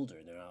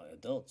older, they're all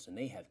adults, and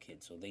they have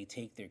kids, so they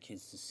take their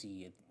kids to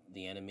see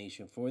the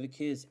animation for the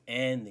kids,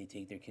 and they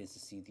take their kids to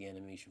see the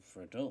animation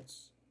for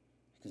adults,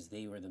 because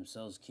they were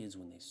themselves kids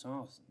when they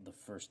saw the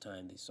first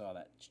time they saw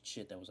that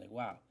shit that was like,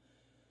 wow,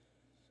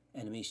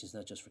 animation's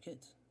not just for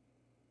kids.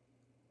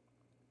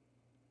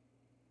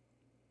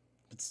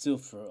 But still,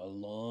 for a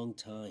long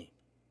time,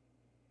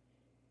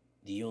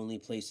 the only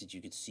place that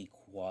you could see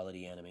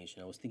quality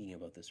animation, I was thinking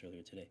about this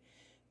earlier today,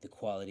 the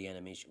quality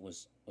animation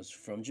was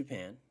from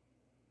Japan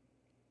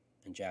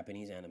and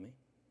Japanese anime.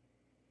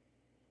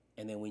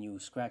 And then when you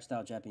scratched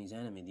out Japanese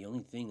anime, the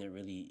only thing that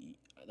really,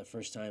 the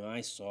first time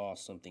I saw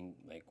something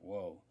like,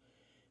 whoa,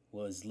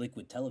 was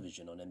Liquid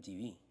Television on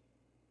MTV.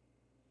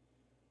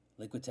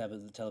 Liquid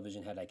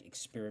Television had like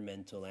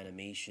experimental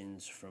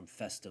animations from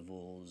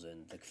festivals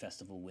and like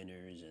festival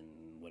winners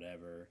and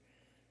whatever.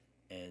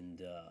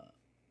 And a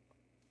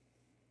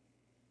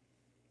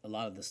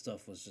lot of the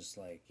stuff was just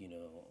like, you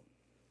know,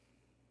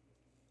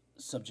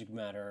 subject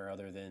matter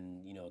other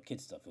than,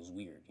 kid stuff. It was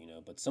weird,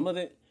 but some of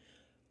it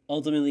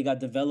ultimately got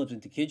developed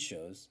into kid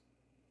shows,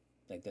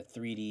 like the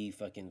 3D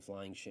fucking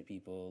flying shit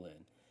people,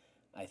 and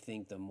I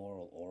think the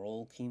moral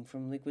oral came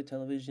from Liquid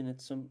Television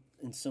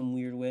in some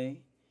weird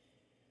way.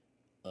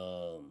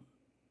 Um,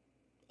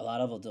 a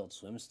lot of Adult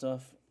Swim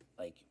stuff,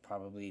 like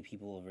probably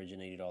people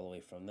originated all the way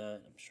from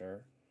that, I'm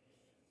sure.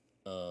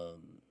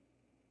 Um,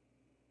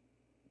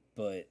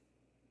 but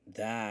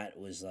that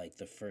was like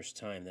the first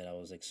time that I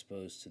was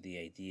exposed to the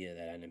idea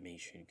that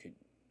animation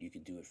you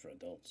could do it for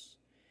adults.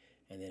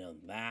 And then on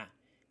that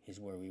is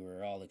where we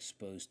were all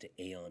exposed to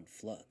Aeon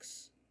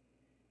Flux,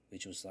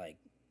 which was like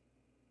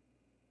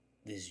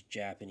this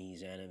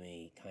Japanese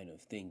anime kind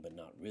of thing, but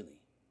not really.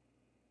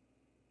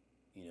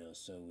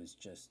 So it was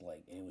just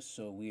like, and it was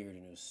so weird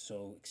and it was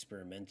so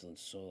experimental and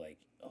so like,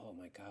 oh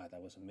my God,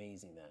 that was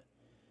amazing that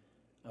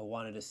I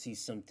wanted to see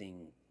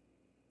something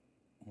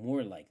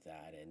more like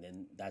that. And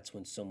then that's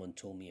when someone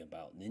told me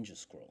about Ninja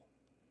Scroll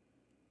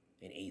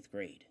in 8th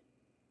grade.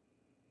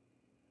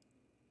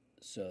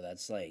 So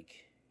that's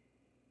like,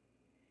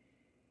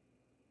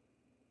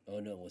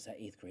 oh no, was that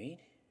 8th grade?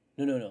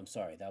 No, I'm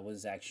sorry. That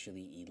was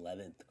actually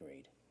 11th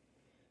grade.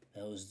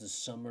 That was the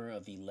summer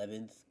of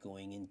 11th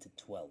going into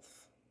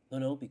 12th.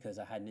 No, because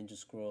I had Ninja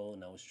Scroll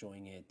and I was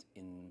showing it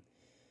in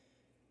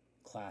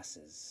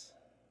classes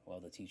while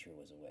the teacher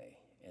was away.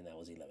 And that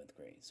was 11th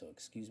grade. So,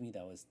 excuse me,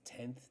 that was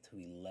 10th to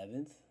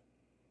 11th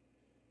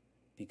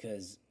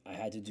because I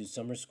had to do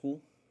summer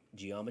school,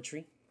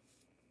 geometry,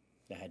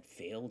 that had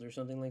failed or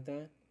something like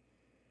that.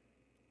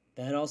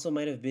 That also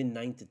might have been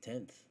 9th to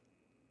 10th.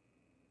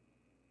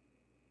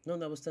 No,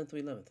 that was 10th to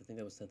 11th. I think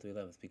that was 10th to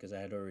 11th because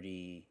I had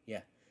already,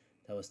 yeah,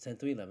 that was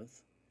 10th to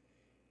 11th.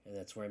 And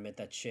that's where I met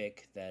that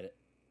chick that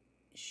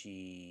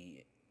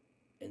she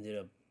ended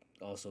up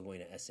also going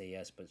to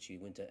SAS, but she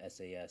went to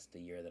SAS the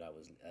year that I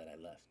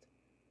left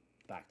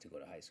back to go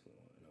to high school.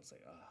 And I was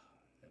like,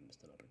 I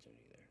missed an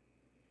opportunity there.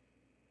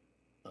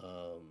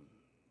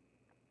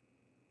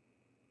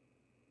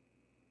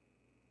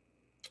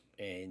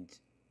 And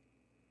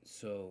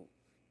so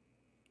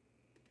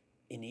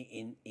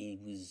it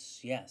was,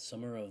 yeah,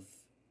 summer of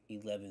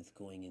 11th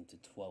going into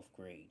 12th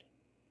grade.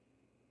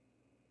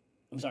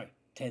 I'm sorry,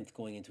 10th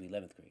going into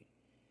 11th grade,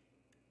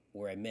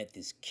 where I met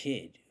this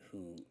kid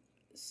who,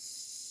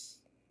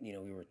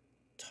 we were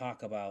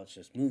talk about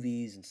just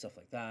movies and stuff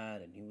like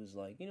that, and he was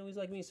like, he's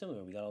like me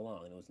similar. We got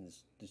along, and it was in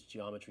this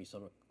geometry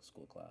summer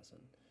school class,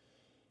 and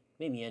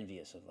made me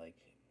envious of like,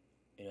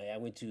 I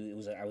went to it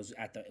was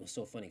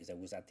so funny because I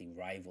was at the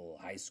rival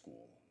high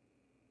school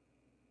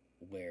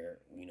where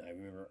I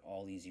remember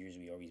all these years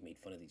we always made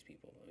fun of these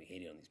people. We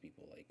hated on these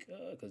people like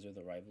because they're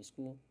the rival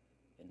school,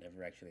 and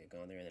never actually had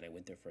gone there. And then I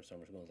went there for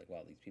summer school. I was like,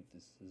 wow, these people,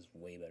 this is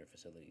way better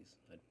facilities.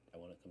 I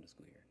want to come to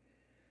school here.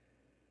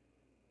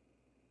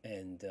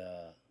 And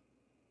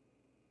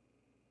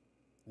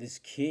this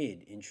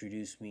kid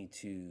introduced me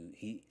to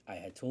I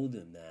had told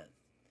him that,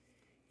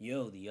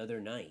 the other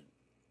night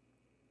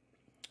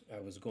I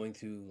was going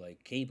through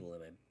like cable,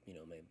 and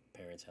my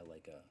parents had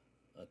like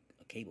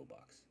a cable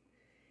box,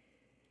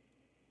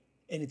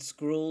 and it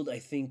scrolled, I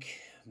think,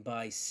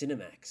 by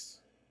Cinemax.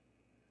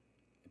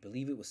 I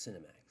believe it was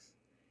Cinemax.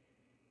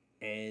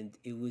 And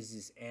it was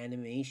this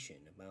animation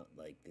about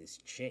like this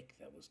chick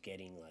that was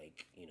getting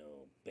like,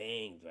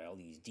 banged by all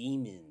these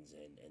demons,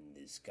 and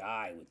this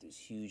guy with this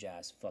huge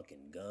ass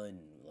fucking gun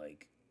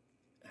like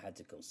had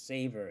to go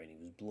save her, and he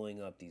was blowing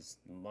up these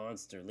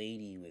monster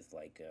lady with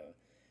like a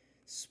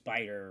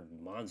spider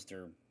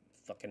monster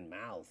fucking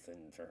mouth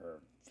and for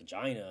her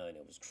vagina, and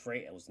it was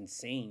crazy. It was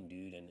insane,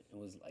 dude. And it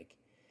was like,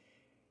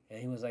 and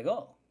he was like,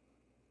 oh,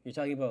 you're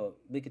talking about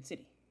Wicked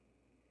City.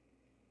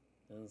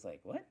 And I was like,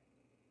 what?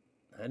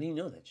 How do you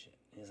know that shit?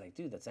 And he's like,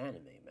 dude, that's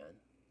anime, man.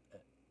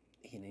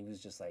 And he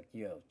was just like,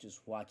 yo,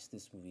 just watch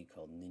this movie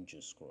called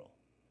Ninja Scroll.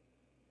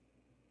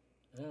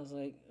 And I was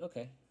like,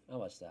 okay, I'll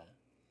watch that.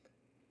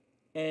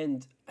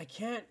 And I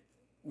can't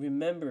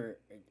remember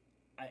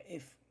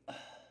if,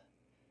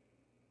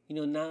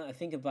 now I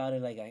think about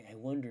it, like, I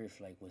wonder if,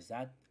 like,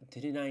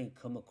 didn't I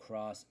come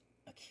across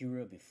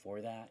Akira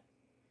before that?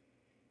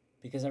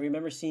 Because I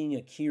remember seeing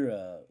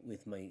Akira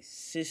with my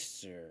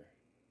sister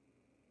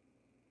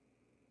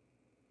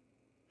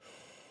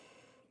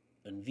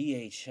on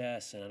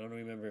VHS, and I don't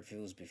remember if it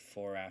was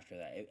before or after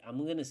that.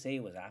 I'm going to say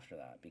it was after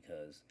that,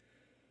 because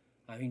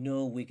I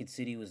know Wicked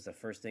City was the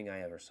first thing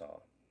I ever saw.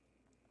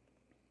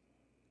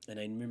 And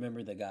I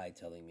remember the guy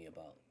telling me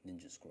about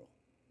Ninja Scroll.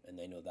 And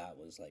I know that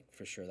was, like,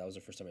 for sure, that was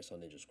the first time I saw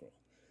Ninja Scroll.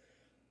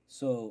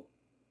 So,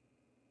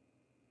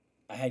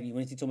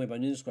 when he told me about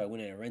Ninja Scroll, I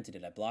went and I rented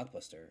it at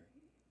Blockbuster,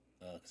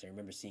 because I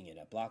remember seeing it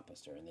at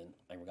Blockbuster, and then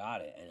I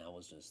got it, and I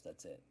was just,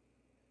 that's it.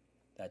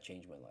 That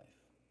changed my life.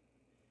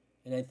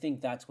 And I think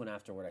that's when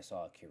afterward I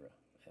saw Akira.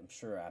 I'm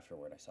sure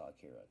afterward I saw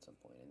Akira at some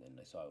point. And then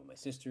I saw it with my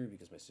sister,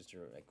 because my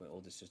sister, like my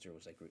oldest sister,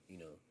 was like,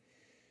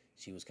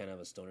 she was kind of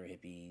a stoner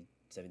hippie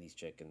 70s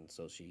chick. And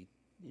so she,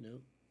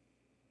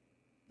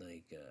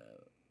 like,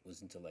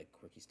 was into like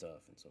quirky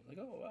stuff. And so I was like,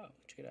 oh, wow,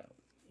 check it out,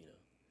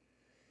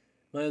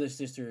 My other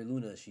sister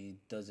Luna, she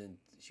doesn't.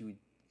 She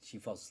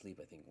falls asleep.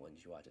 I think when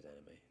she watches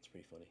anime, it's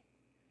pretty funny.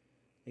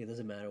 It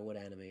doesn't matter what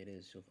anime it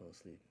is, she'll fall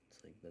asleep.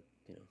 It's like that.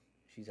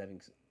 She's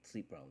having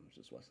sleep problems.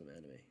 Just watch some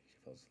anime. She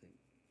falls asleep.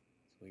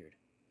 It's weird.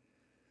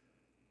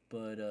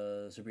 But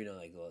Sabrina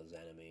like loves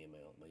anime, and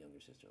my younger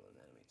sister loves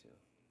anime too.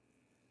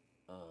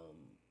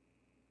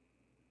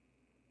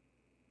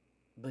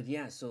 But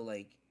yeah, so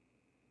like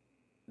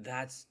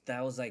that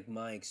was like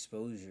my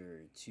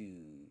exposure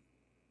to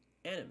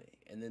anime,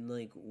 and then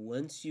like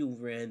once you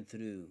ran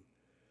through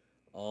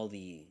all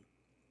the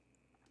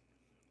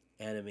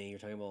anime, you're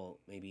talking about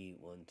maybe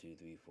one, two,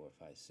 three, four,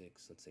 five,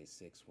 six. Let's say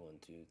six, one,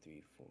 two,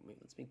 three, four.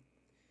 Maybe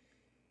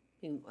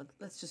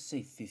let's just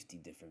say 50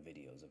 different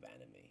videos of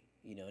anime.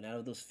 And out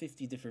of those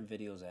 50 different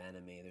videos of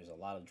anime, there's a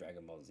lot of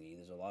Dragon Ball Z.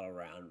 There's a lot of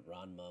Ranma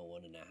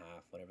 1.5,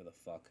 whatever the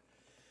fuck.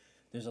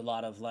 There's a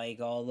lot of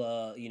like all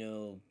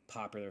the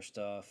popular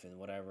stuff and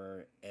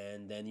whatever,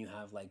 and then you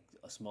have like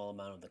a small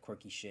amount of the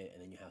quirky shit,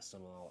 and then you have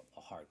some of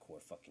the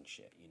hardcore fucking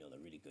shit. The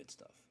really good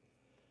stuff.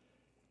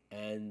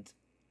 And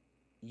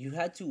you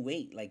had to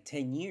wait like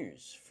 10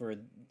 years for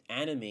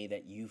anime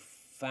that you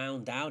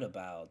found out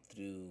about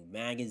through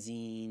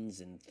magazines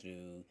and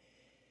through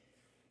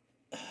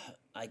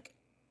like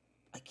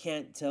I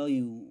can't tell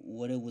you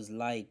what it was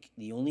like.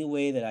 The only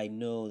way that I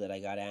know that I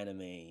got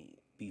anime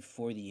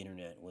before the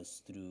internet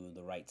was through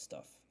the right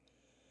stuff,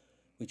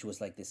 which was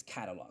like this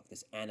catalog,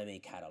 this anime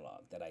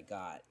catalog that I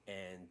got,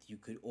 and you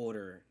could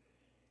order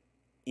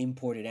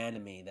imported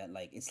anime that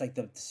like it's like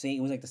the same.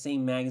 It was like the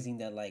same magazine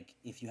that like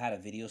if you had a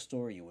video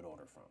store you would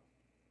order from.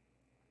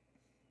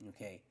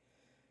 Okay.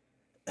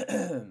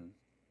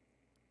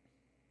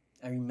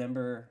 I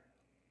remember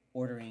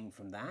ordering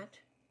from that.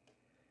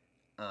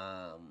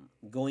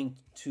 Going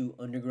to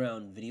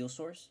underground video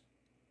stores.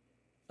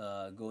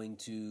 Going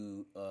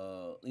to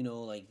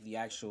like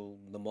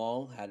the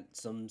mall had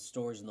some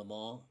stores in the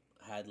mall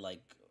had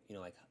like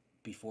like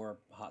before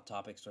Hot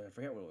Topic store. I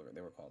forget what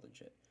they were called and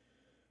shit.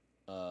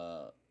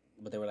 But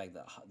they were like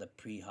the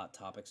pre Hot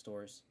Topic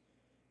stores.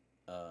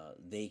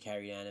 They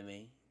carried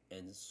anime,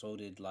 and so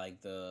did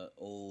like the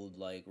old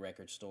like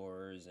record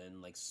stores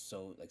and like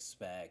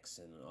Specs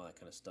and all that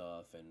kind of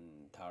stuff,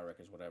 and Tower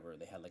Records, whatever.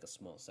 They had like a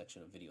small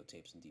section of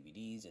videotapes and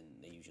DVDs, and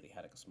they usually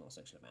had like a small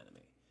section of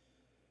anime.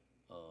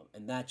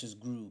 And that just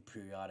grew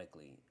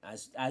periodically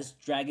as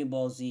Dragon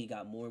Ball Z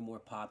got more and more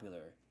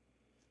popular.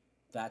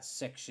 That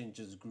section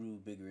just grew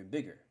bigger and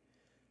bigger,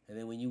 and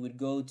then when you would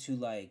go to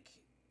like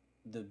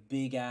the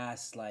big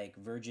ass like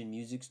Virgin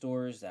Music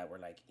stores that were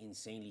like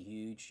insanely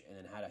huge, and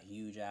then had a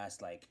huge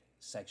ass like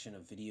section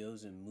of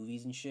videos and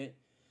movies and shit,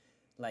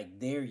 like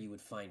there you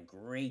would find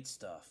great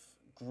stuff,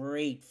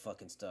 great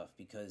fucking stuff,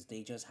 because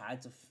they just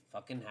had to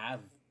fucking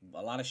have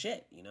a lot of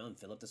shit, and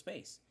fill up the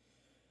space.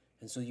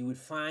 And so you would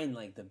find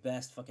like the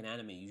best fucking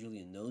anime usually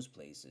in those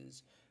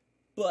places,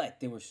 but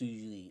they were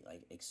usually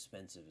like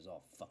expensive as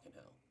all fucking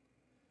hell.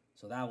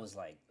 So that was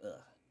like ugh.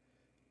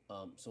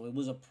 So it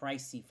was a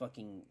pricey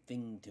fucking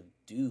thing to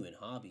do in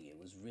hobby. It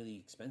was really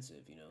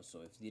expensive,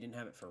 So if you didn't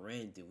have it for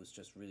rent, it was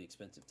just really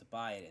expensive to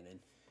buy it. And then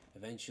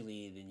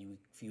eventually,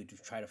 if you would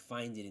try to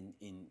find it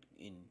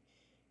in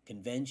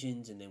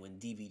conventions, and then when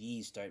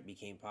DVDs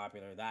became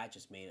popular, that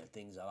just made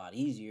things a lot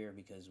easier,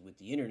 because with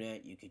the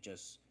internet you could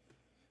just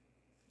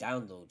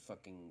download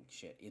fucking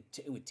shit.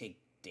 It would take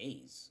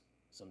days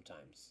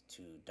sometimes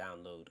to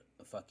download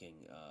a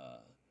fucking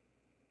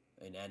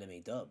an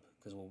anime dub,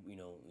 because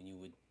when you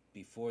would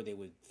before they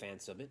would fan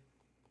sub it,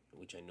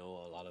 which I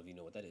know a lot of you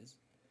know what that is,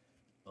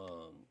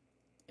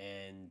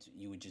 and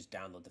you would just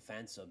download the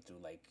fan sub through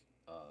like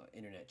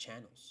internet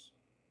channels,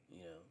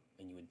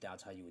 and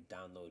that's how you would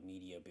download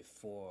media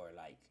before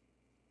like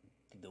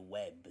the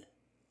web.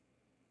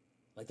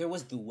 Like there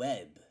was the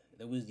web,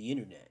 there was the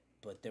internet,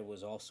 but there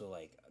was also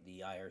like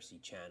the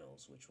IRC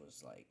channels, which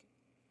was like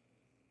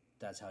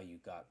that's how you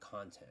got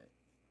content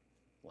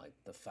like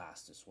the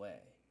fastest way.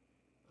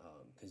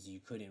 Because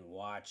you couldn't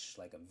watch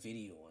like a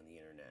video on the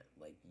internet.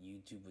 Like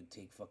YouTube would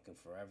take fucking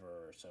forever,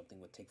 or something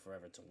would take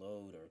forever to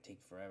load, or take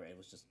forever. It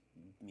was just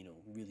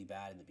really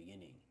bad in the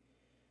beginning.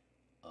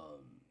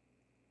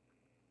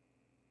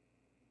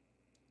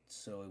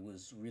 So it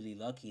was really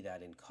lucky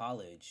that in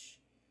college,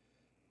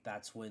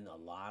 that's when a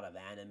lot of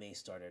anime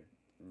started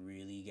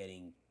really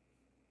getting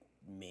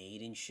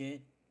made and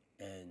shit.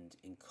 And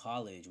in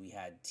college we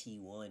had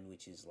T1,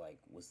 which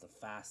was the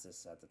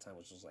fastest at the time,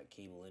 which was like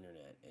cable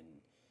internet, and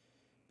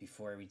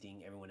before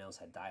everyone else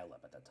had dial-up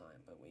at that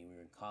time. But when we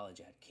were in college,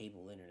 it had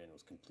cable internet. It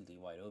was completely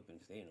wide open,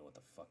 because they didn't know what the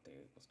fuck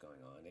was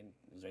going on. It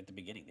was right at the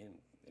beginning.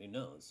 They didn't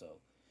know. So,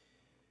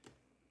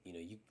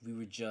 we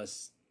were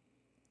just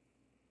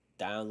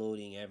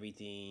downloading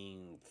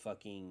everything,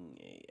 fucking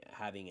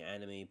having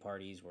anime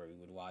parties where we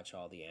would watch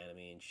all the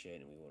anime and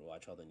shit, and we would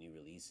watch all the new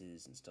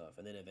releases and stuff.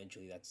 And then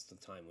eventually, that's the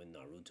time when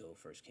Naruto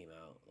first came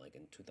out, like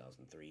in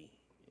 2003,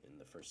 and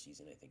the first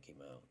season I think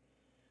came out.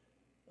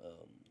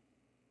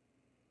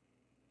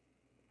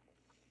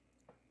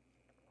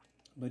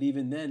 But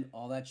even then,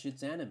 all that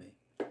shit's anime.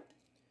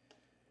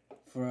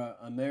 for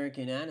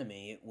American anime,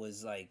 it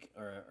was like,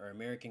 or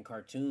American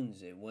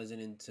cartoons, it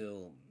wasn't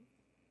until,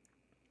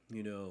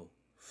 you know,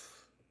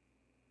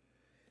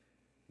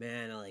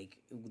 man, like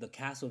the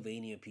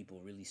Castlevania people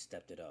really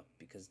stepped it up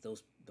because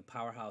the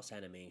Powerhouse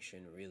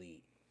Animation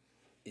really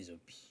is a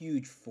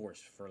huge force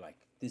for like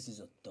this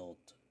is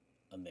adult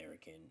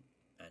American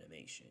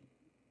animation.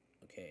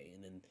 Okay,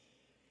 and then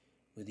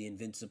with the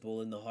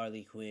Invincible and the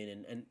Harley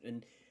Quinn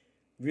and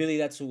really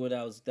that's what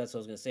I was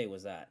gonna say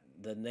was that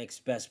the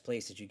next best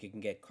place that you can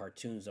get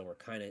cartoons that were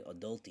kind of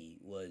adulty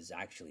was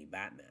actually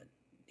Batman,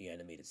 the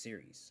animated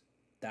series.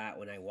 That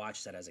when I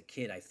watched that as a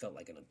kid, I felt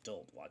like an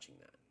adult watching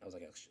that. I was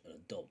like an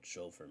adult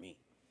show for me.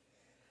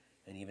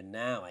 And even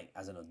now,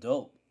 as an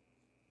adult,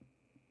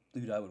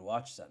 dude, I would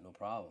watch that no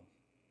problem.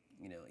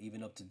 You know,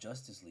 even up to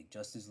Justice League.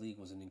 Justice League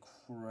was an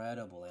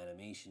incredible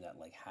animation that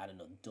like had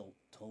an adult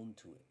tone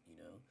to it. You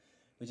know,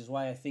 which is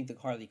why I think the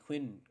Harley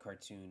Quinn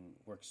cartoon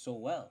works so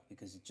well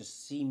because it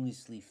just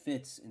seamlessly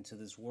fits into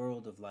this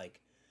world of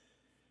like,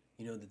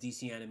 you know, the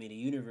DC animated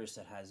universe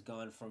that has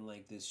gone from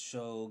like this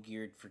show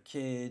geared for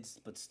kids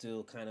but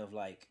still kind of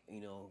like, you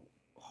know,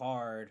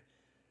 hard,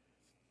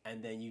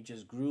 and then you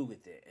just grew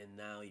with it and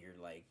now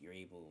you're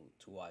able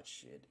to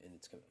watch it in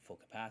its full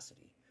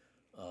capacity.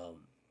 um,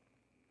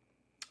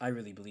 I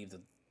really believe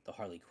that the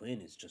Harley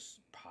Quinn is just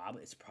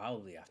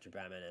probably after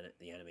Batman and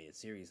the animated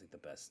series like the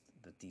best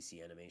that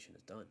DC animation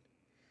has done.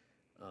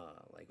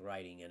 Like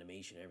writing,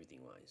 animation, everything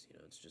wise, you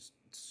know, it's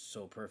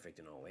so perfect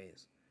in all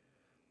ways.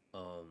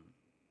 Um,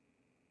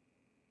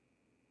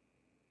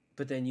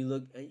 but then you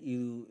look at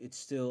you, it's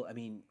still. I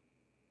mean,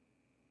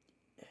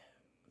 I'm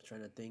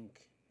trying to think.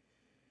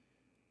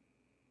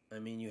 I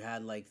mean, you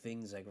had like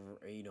things like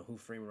you know Who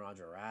Framed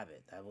Roger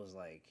Rabbit. That was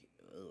like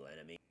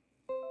animation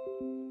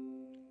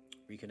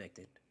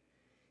reconnected.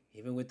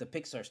 Even with the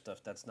Pixar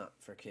stuff, that's not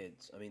for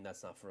kids. I mean,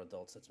 that's not for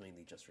adults. That's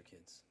mainly just for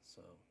kids.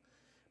 So,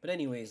 but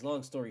anyways,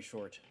 long story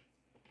short,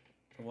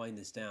 to wind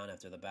this down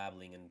after the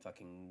babbling and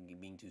fucking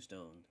being too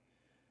stoned,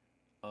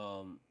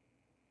 um,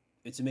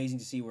 it's amazing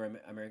to see where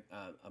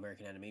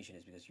American animation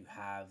is because you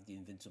have the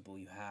Invincible,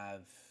 you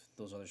have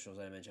those other shows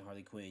that I mentioned,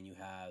 Harley Quinn, you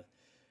have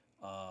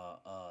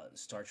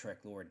Star Trek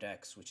Lower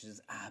Decks, which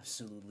is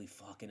absolutely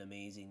fucking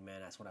amazing,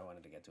 man. That's what I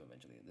wanted to get to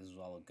eventually. This is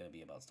all going to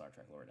be about Star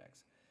Trek Lower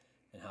Decks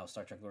and how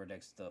Star Trek Lower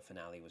Decks the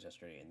finale was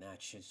yesterday, and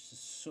that shit's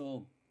just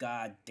so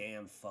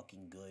goddamn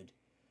fucking good.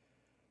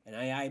 And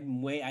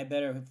I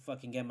better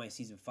fucking get my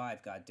season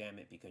 5, god damn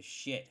it, because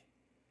shit,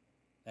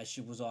 that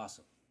shit was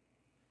awesome.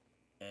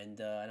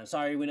 And I'm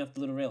sorry we went off the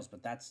little rails,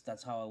 but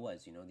that's how it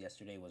was. You know,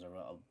 yesterday was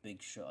a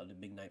big show, a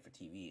big night for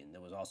TV, and there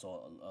was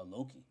also a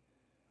Loki,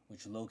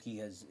 which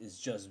Loki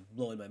is just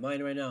blowing my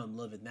mind right now. I'm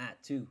loving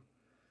that too,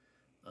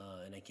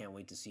 and I can't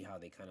wait to see how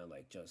they kind of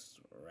like just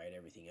write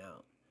everything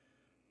out.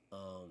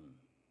 Um,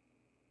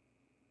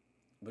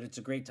 but it's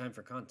a great time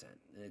for content.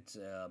 It's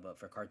but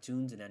for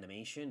cartoons and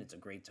animation, it's a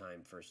great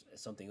time for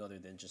something other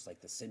than just like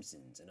The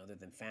Simpsons and other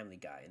than Family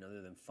Guy and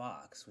other than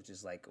Fox, which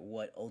is like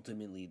what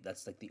ultimately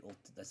that's the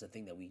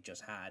thing that we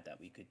just had that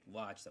we could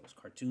watch that was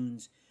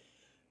cartoons,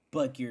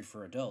 but geared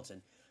for adults.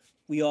 And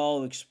we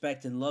all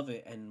expect and love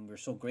it, and we're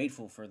so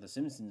grateful for The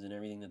Simpsons and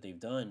everything that they've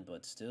done.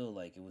 But still,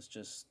 like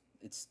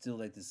it's still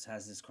like this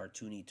has this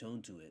cartoony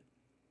tone to it,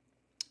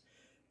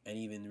 and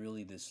even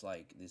really this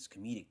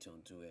comedic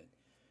tone to it.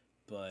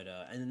 But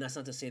and that's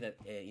not to say that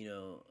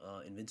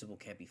Invincible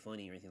can't be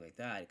funny or anything like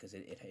that because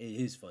it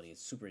is funny.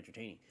 It's super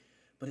entertaining,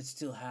 but it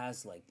still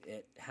has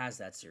it has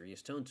that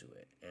serious tone to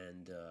it,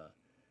 and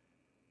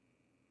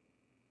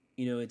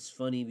it's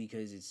funny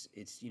because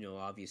it's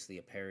obviously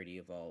a parody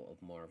of all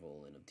of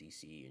Marvel and of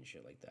DC and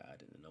shit like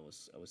that. And then I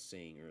was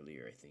saying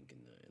earlier, I think in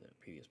the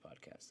previous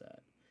podcast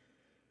that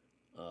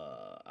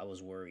I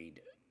was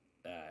worried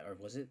that, or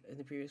was it in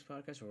the previous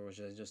podcast, or was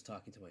I just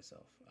talking to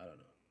myself? I don't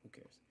know. Who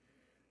cares?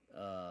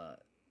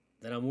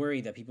 That I'm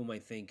worried that people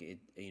might think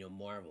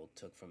Marvel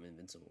took from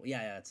Invincible.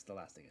 Yeah, that's the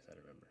last thing I said. I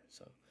remember.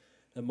 So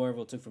that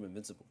Marvel took from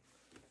Invincible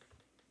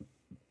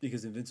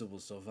because Invincible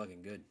is so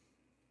fucking good,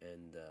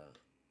 and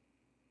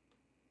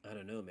I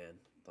don't know, man.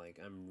 Like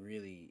I'm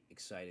really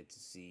excited to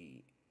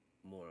see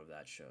more of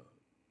that show.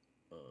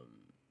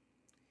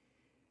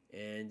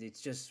 And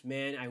it's just,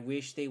 man, I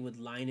wish they would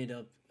line it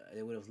up.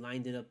 They would have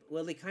lined it up.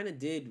 Well, they kind of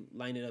did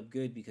line it up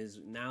good because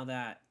now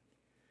that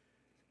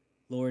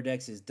Lower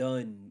Decks is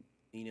done,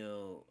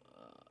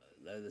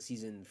 the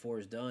season 4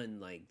 is done.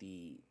 Like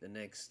the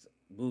next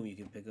boom, you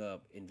can pick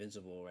up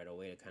Invincible right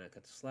away to kind of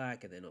cut the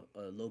slack, and then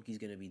Loki's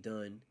gonna be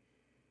done,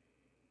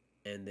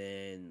 and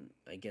then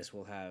I guess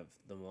we'll have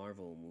the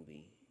Marvel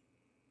movie.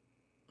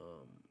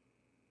 Um,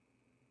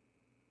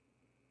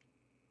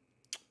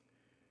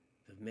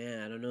 but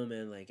man, I don't know,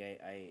 man. Like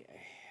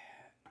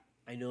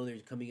I know they're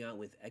coming out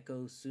with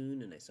Echo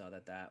soon, and I saw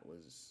that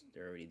was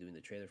they're already doing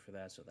the trailer for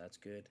that, so that's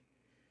good.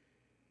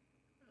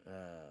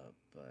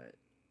 But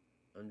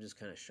I'm just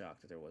kind of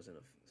shocked that there wasn't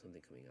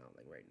something coming out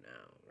like right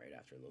now, right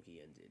after Loki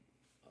ended.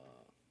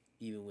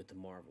 Even with the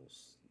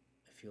Marvels,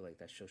 I feel like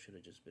that show should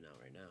have just been out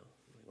right now.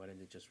 Like, why didn't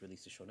they just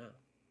release the show now?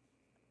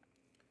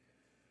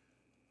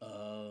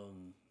 Because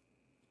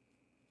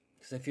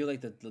I feel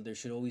like there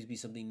should always be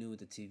something new with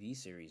the TV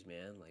series,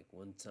 man. Like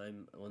once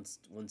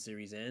one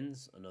series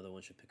ends, another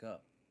one should pick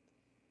up,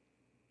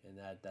 and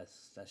that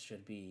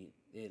should be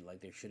it. Like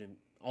there shouldn't.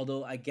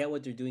 Although I get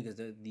what they're doing because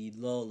the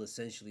lull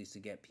essentially is to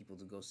get people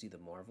to go see the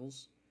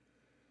Marvels,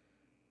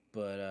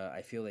 but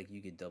I feel like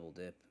you could double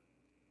dip.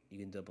 You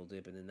can double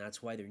dip, and then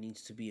that's why there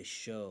needs to be a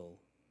show.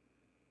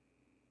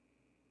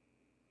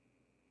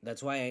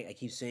 That's why I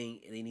keep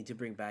saying they need to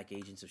bring back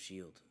Agents of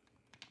Shield,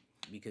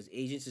 because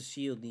Agents of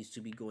Shield needs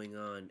to be going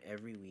on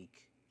every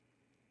week,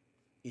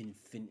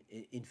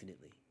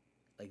 infinitely.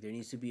 Like there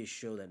needs to be a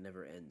show that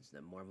never ends,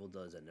 that Marvel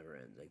does that never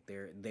ends. Like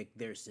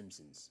they're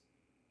Simpsons,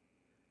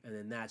 and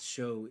then that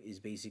show is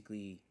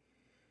basically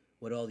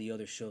what all the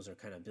other shows are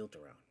kind of built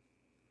around.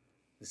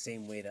 The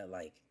same way that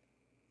like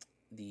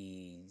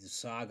the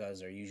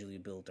sagas are usually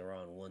built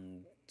around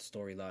one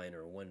storyline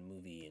or one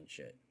movie and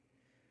shit.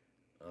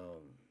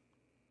 Um,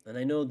 and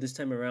I know this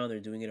time around they're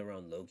doing it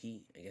around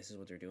Loki. I guess is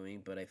what they're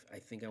doing, but I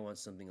think I want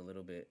something a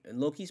little bit. And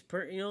Loki's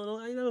I know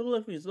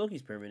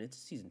Loki's permanent. It's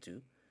season 2,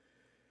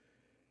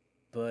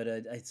 but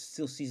it's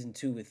still season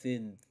 2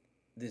 within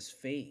this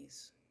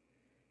phase.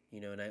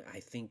 And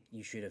I think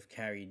you should have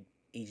carried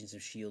Agents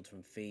of Shield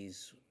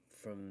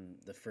from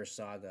the first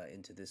saga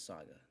into this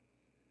saga.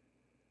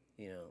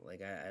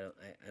 Like I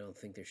don't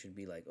think there should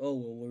be like, oh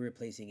well, we're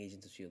replacing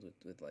Agents of Shield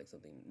with like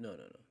something. No.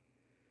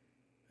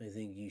 I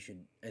think you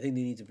should. I think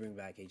they need to bring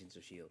back Agents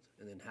of Shield,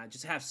 and then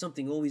just have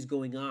something always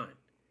going on.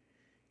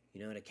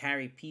 To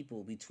carry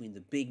people between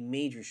the big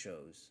major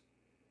shows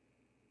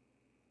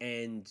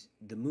and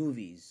the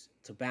movies,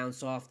 to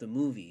bounce off the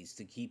movies,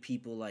 to keep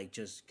people like,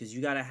 just because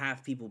you gotta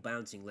have people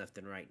bouncing left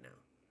and right now.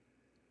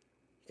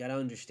 You gotta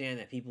understand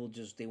that people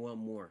they want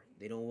more.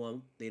 They don't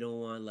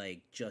want like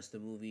just the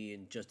movie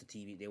and just the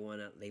TV. They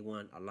want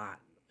a lot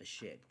of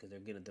shit because they're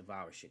gonna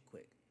devour shit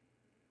quick.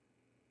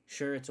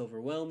 Sure, it's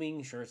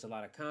overwhelming. Sure, it's a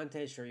lot of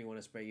content. Sure, you don't want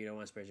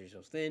to spread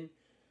yourself thin.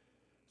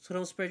 So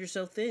don't spread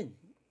yourself thin.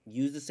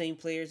 Use the same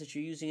players that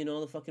you're using in all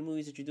the fucking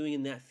movies that you're doing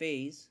in that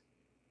phase,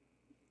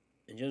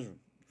 and just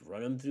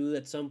run them through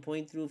at some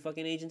point through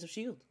fucking Agents of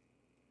Shield.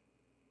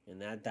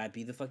 And that'd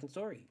be the fucking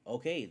story.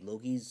 Okay,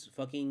 Loki's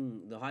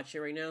fucking the hot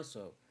shit right now,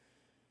 so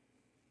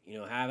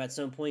have at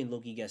some point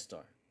Loki guest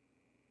star.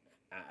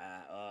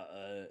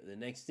 The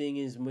next thing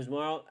is Ms.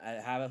 Marvel.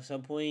 Have at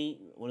some point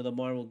one of the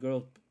Marvel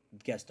girl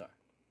guest star.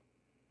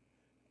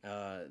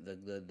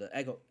 The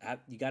Echo.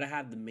 You gotta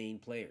have the main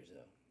players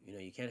though.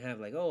 You can't have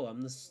like, oh,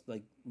 I'm this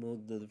like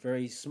the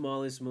very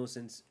smallest, most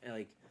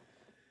like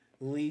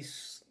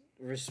least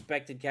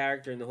respected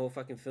character in the whole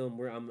fucking film.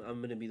 Where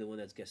I'm gonna be the one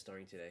that's guest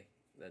starring today.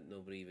 That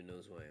nobody even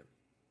knows who I am.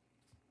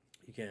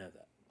 You can't have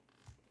that.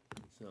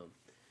 So,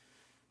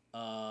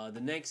 the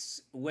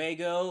next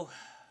Wago,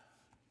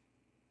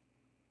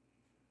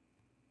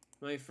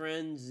 my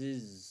friends,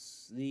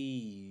 is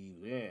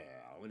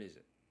when is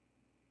it?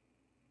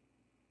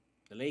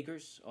 The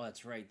Lakers. Oh,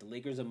 that's right. The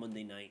Lakers on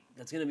Monday night.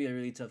 That's gonna be a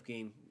really tough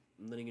game.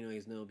 I'm letting you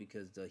guys know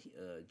because the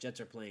Jets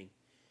are playing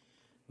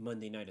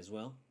Monday night as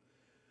well.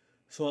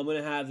 So I'm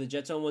gonna have the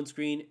Jets on one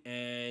screen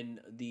and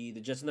the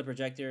Jets on the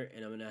projector,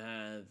 and I'm gonna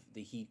have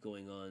the Heat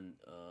going on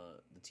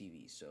the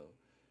TV. So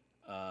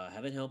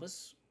heaven help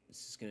us.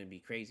 This is gonna be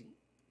crazy,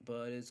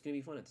 but it's gonna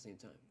be fun at the same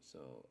time.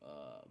 So,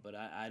 but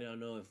I don't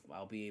know if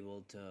I'll be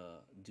able to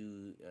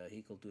do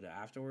Heat CULTURA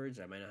afterwards.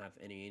 I might not have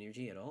any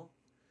energy at all.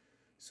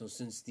 So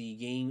since the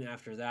game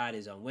after that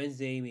is on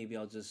Wednesday, maybe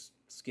I'll just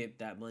skip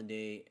that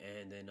Monday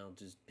and then I'll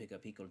just pick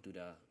up Heat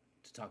CULTURA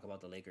to talk about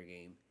the Laker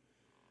game.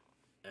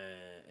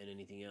 And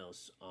anything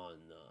else on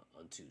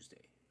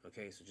Tuesday.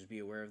 Okay, so just be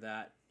aware of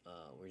that.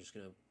 We're just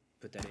gonna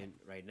put that in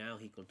right now.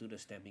 Heat CULTURA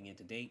stamping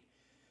into date.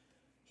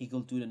 Heat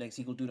CULTURA, next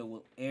Heat CULTURA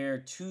will air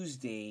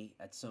Tuesday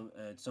at some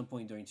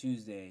point during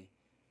Tuesday,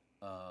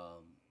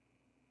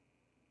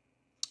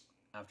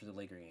 after the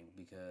Laker game,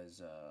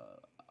 because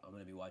I'm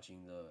gonna be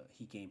watching the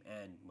Heat game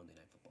and Monday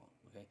Night Football.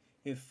 Okay,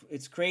 if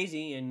it's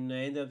crazy and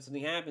I end up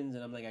something happens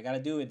and I'm like I gotta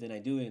do it, then I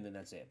do it and then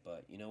that's it.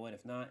 But you know what?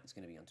 If not, it's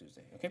gonna be on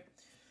Tuesday. Okay.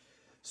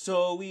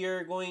 So we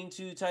are going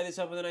to tie this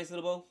up with a nice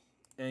little bow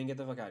and get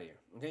the fuck out of here.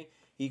 Okay?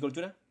 Heat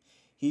CULTURA.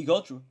 Heat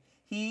CULTURA.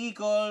 Heat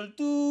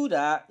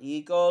CULTURA.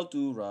 Heat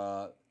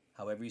CULTURA.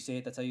 However you say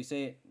it, that's how you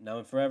say it. Now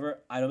and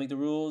forever. I don't make the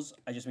rules.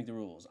 I just make the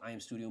rules. I am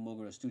Studio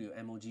Mogura. Studio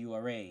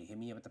Mogura. Hit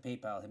me up at the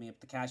PayPal. Hit me up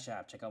at the Cash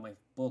App. Check out my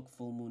book,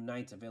 Full Moon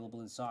Nights, available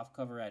in soft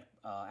cover at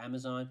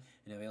Amazon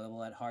and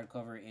available at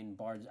hardcover at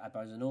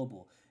Barnes &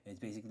 Noble. It's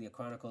basically a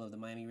chronicle of the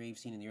Miami rave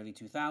scene in the early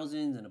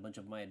 2000s and a bunch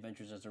of my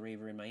adventures as a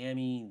raver in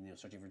Miami,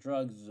 searching for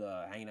drugs,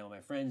 hanging out with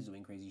my friends,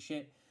 doing crazy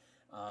shit.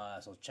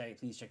 So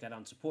please check that out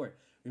and support.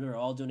 Remember,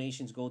 all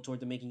donations go toward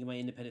the making of my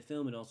independent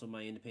film and also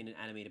my independent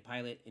animated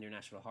pilot,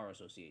 International Horror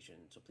Association.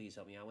 So please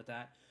help me out with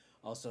that.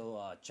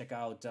 Also, check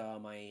out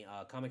my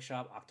comic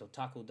shop,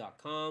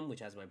 octotaku.com, which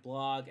has my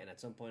blog, and at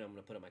some point I'm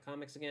going to put up my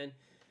comics again.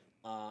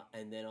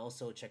 And then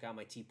also check out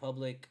my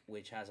TeePublic,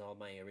 which has all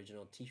my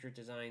original t-shirt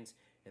designs.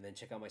 And then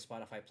check out my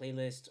Spotify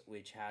playlist,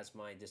 which has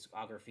my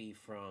discography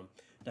from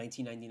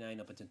 1999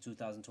 up until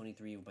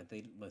 2023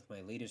 with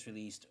my latest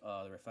released,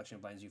 The Reflection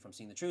Blinds You from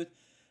Seeing the Truth.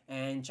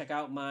 And check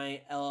out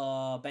my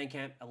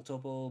Bandcamp,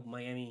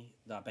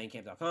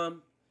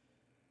 eltopomiami.bandcamp.com.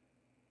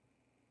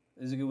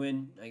 This is a good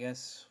win, I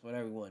guess.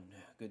 Whatever we won,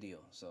 good deal.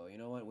 So you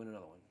know what? Win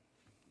another one.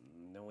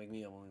 Don't wake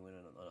me up when we win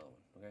another one.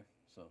 Okay,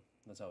 so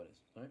that's how it is.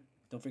 All right,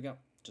 don't freak out.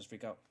 Just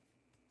freak out.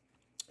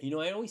 You know,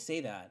 I always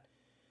say that,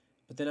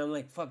 but then I'm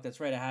like, fuck, that's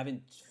right. I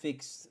haven't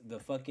fixed the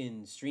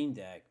fucking Stream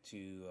Deck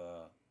to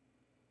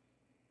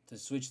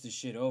switch the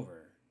shit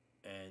over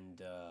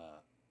and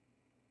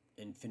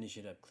finish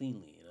it up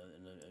cleanly.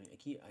 And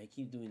I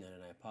keep doing that,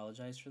 and I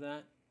apologize for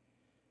that.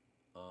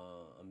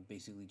 I'm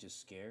basically just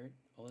scared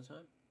all the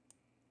time.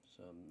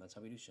 So that's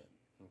how we do shit.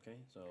 Okay,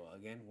 so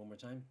again, one more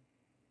time.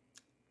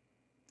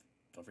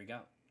 Don't freak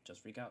out.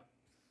 Just freak out.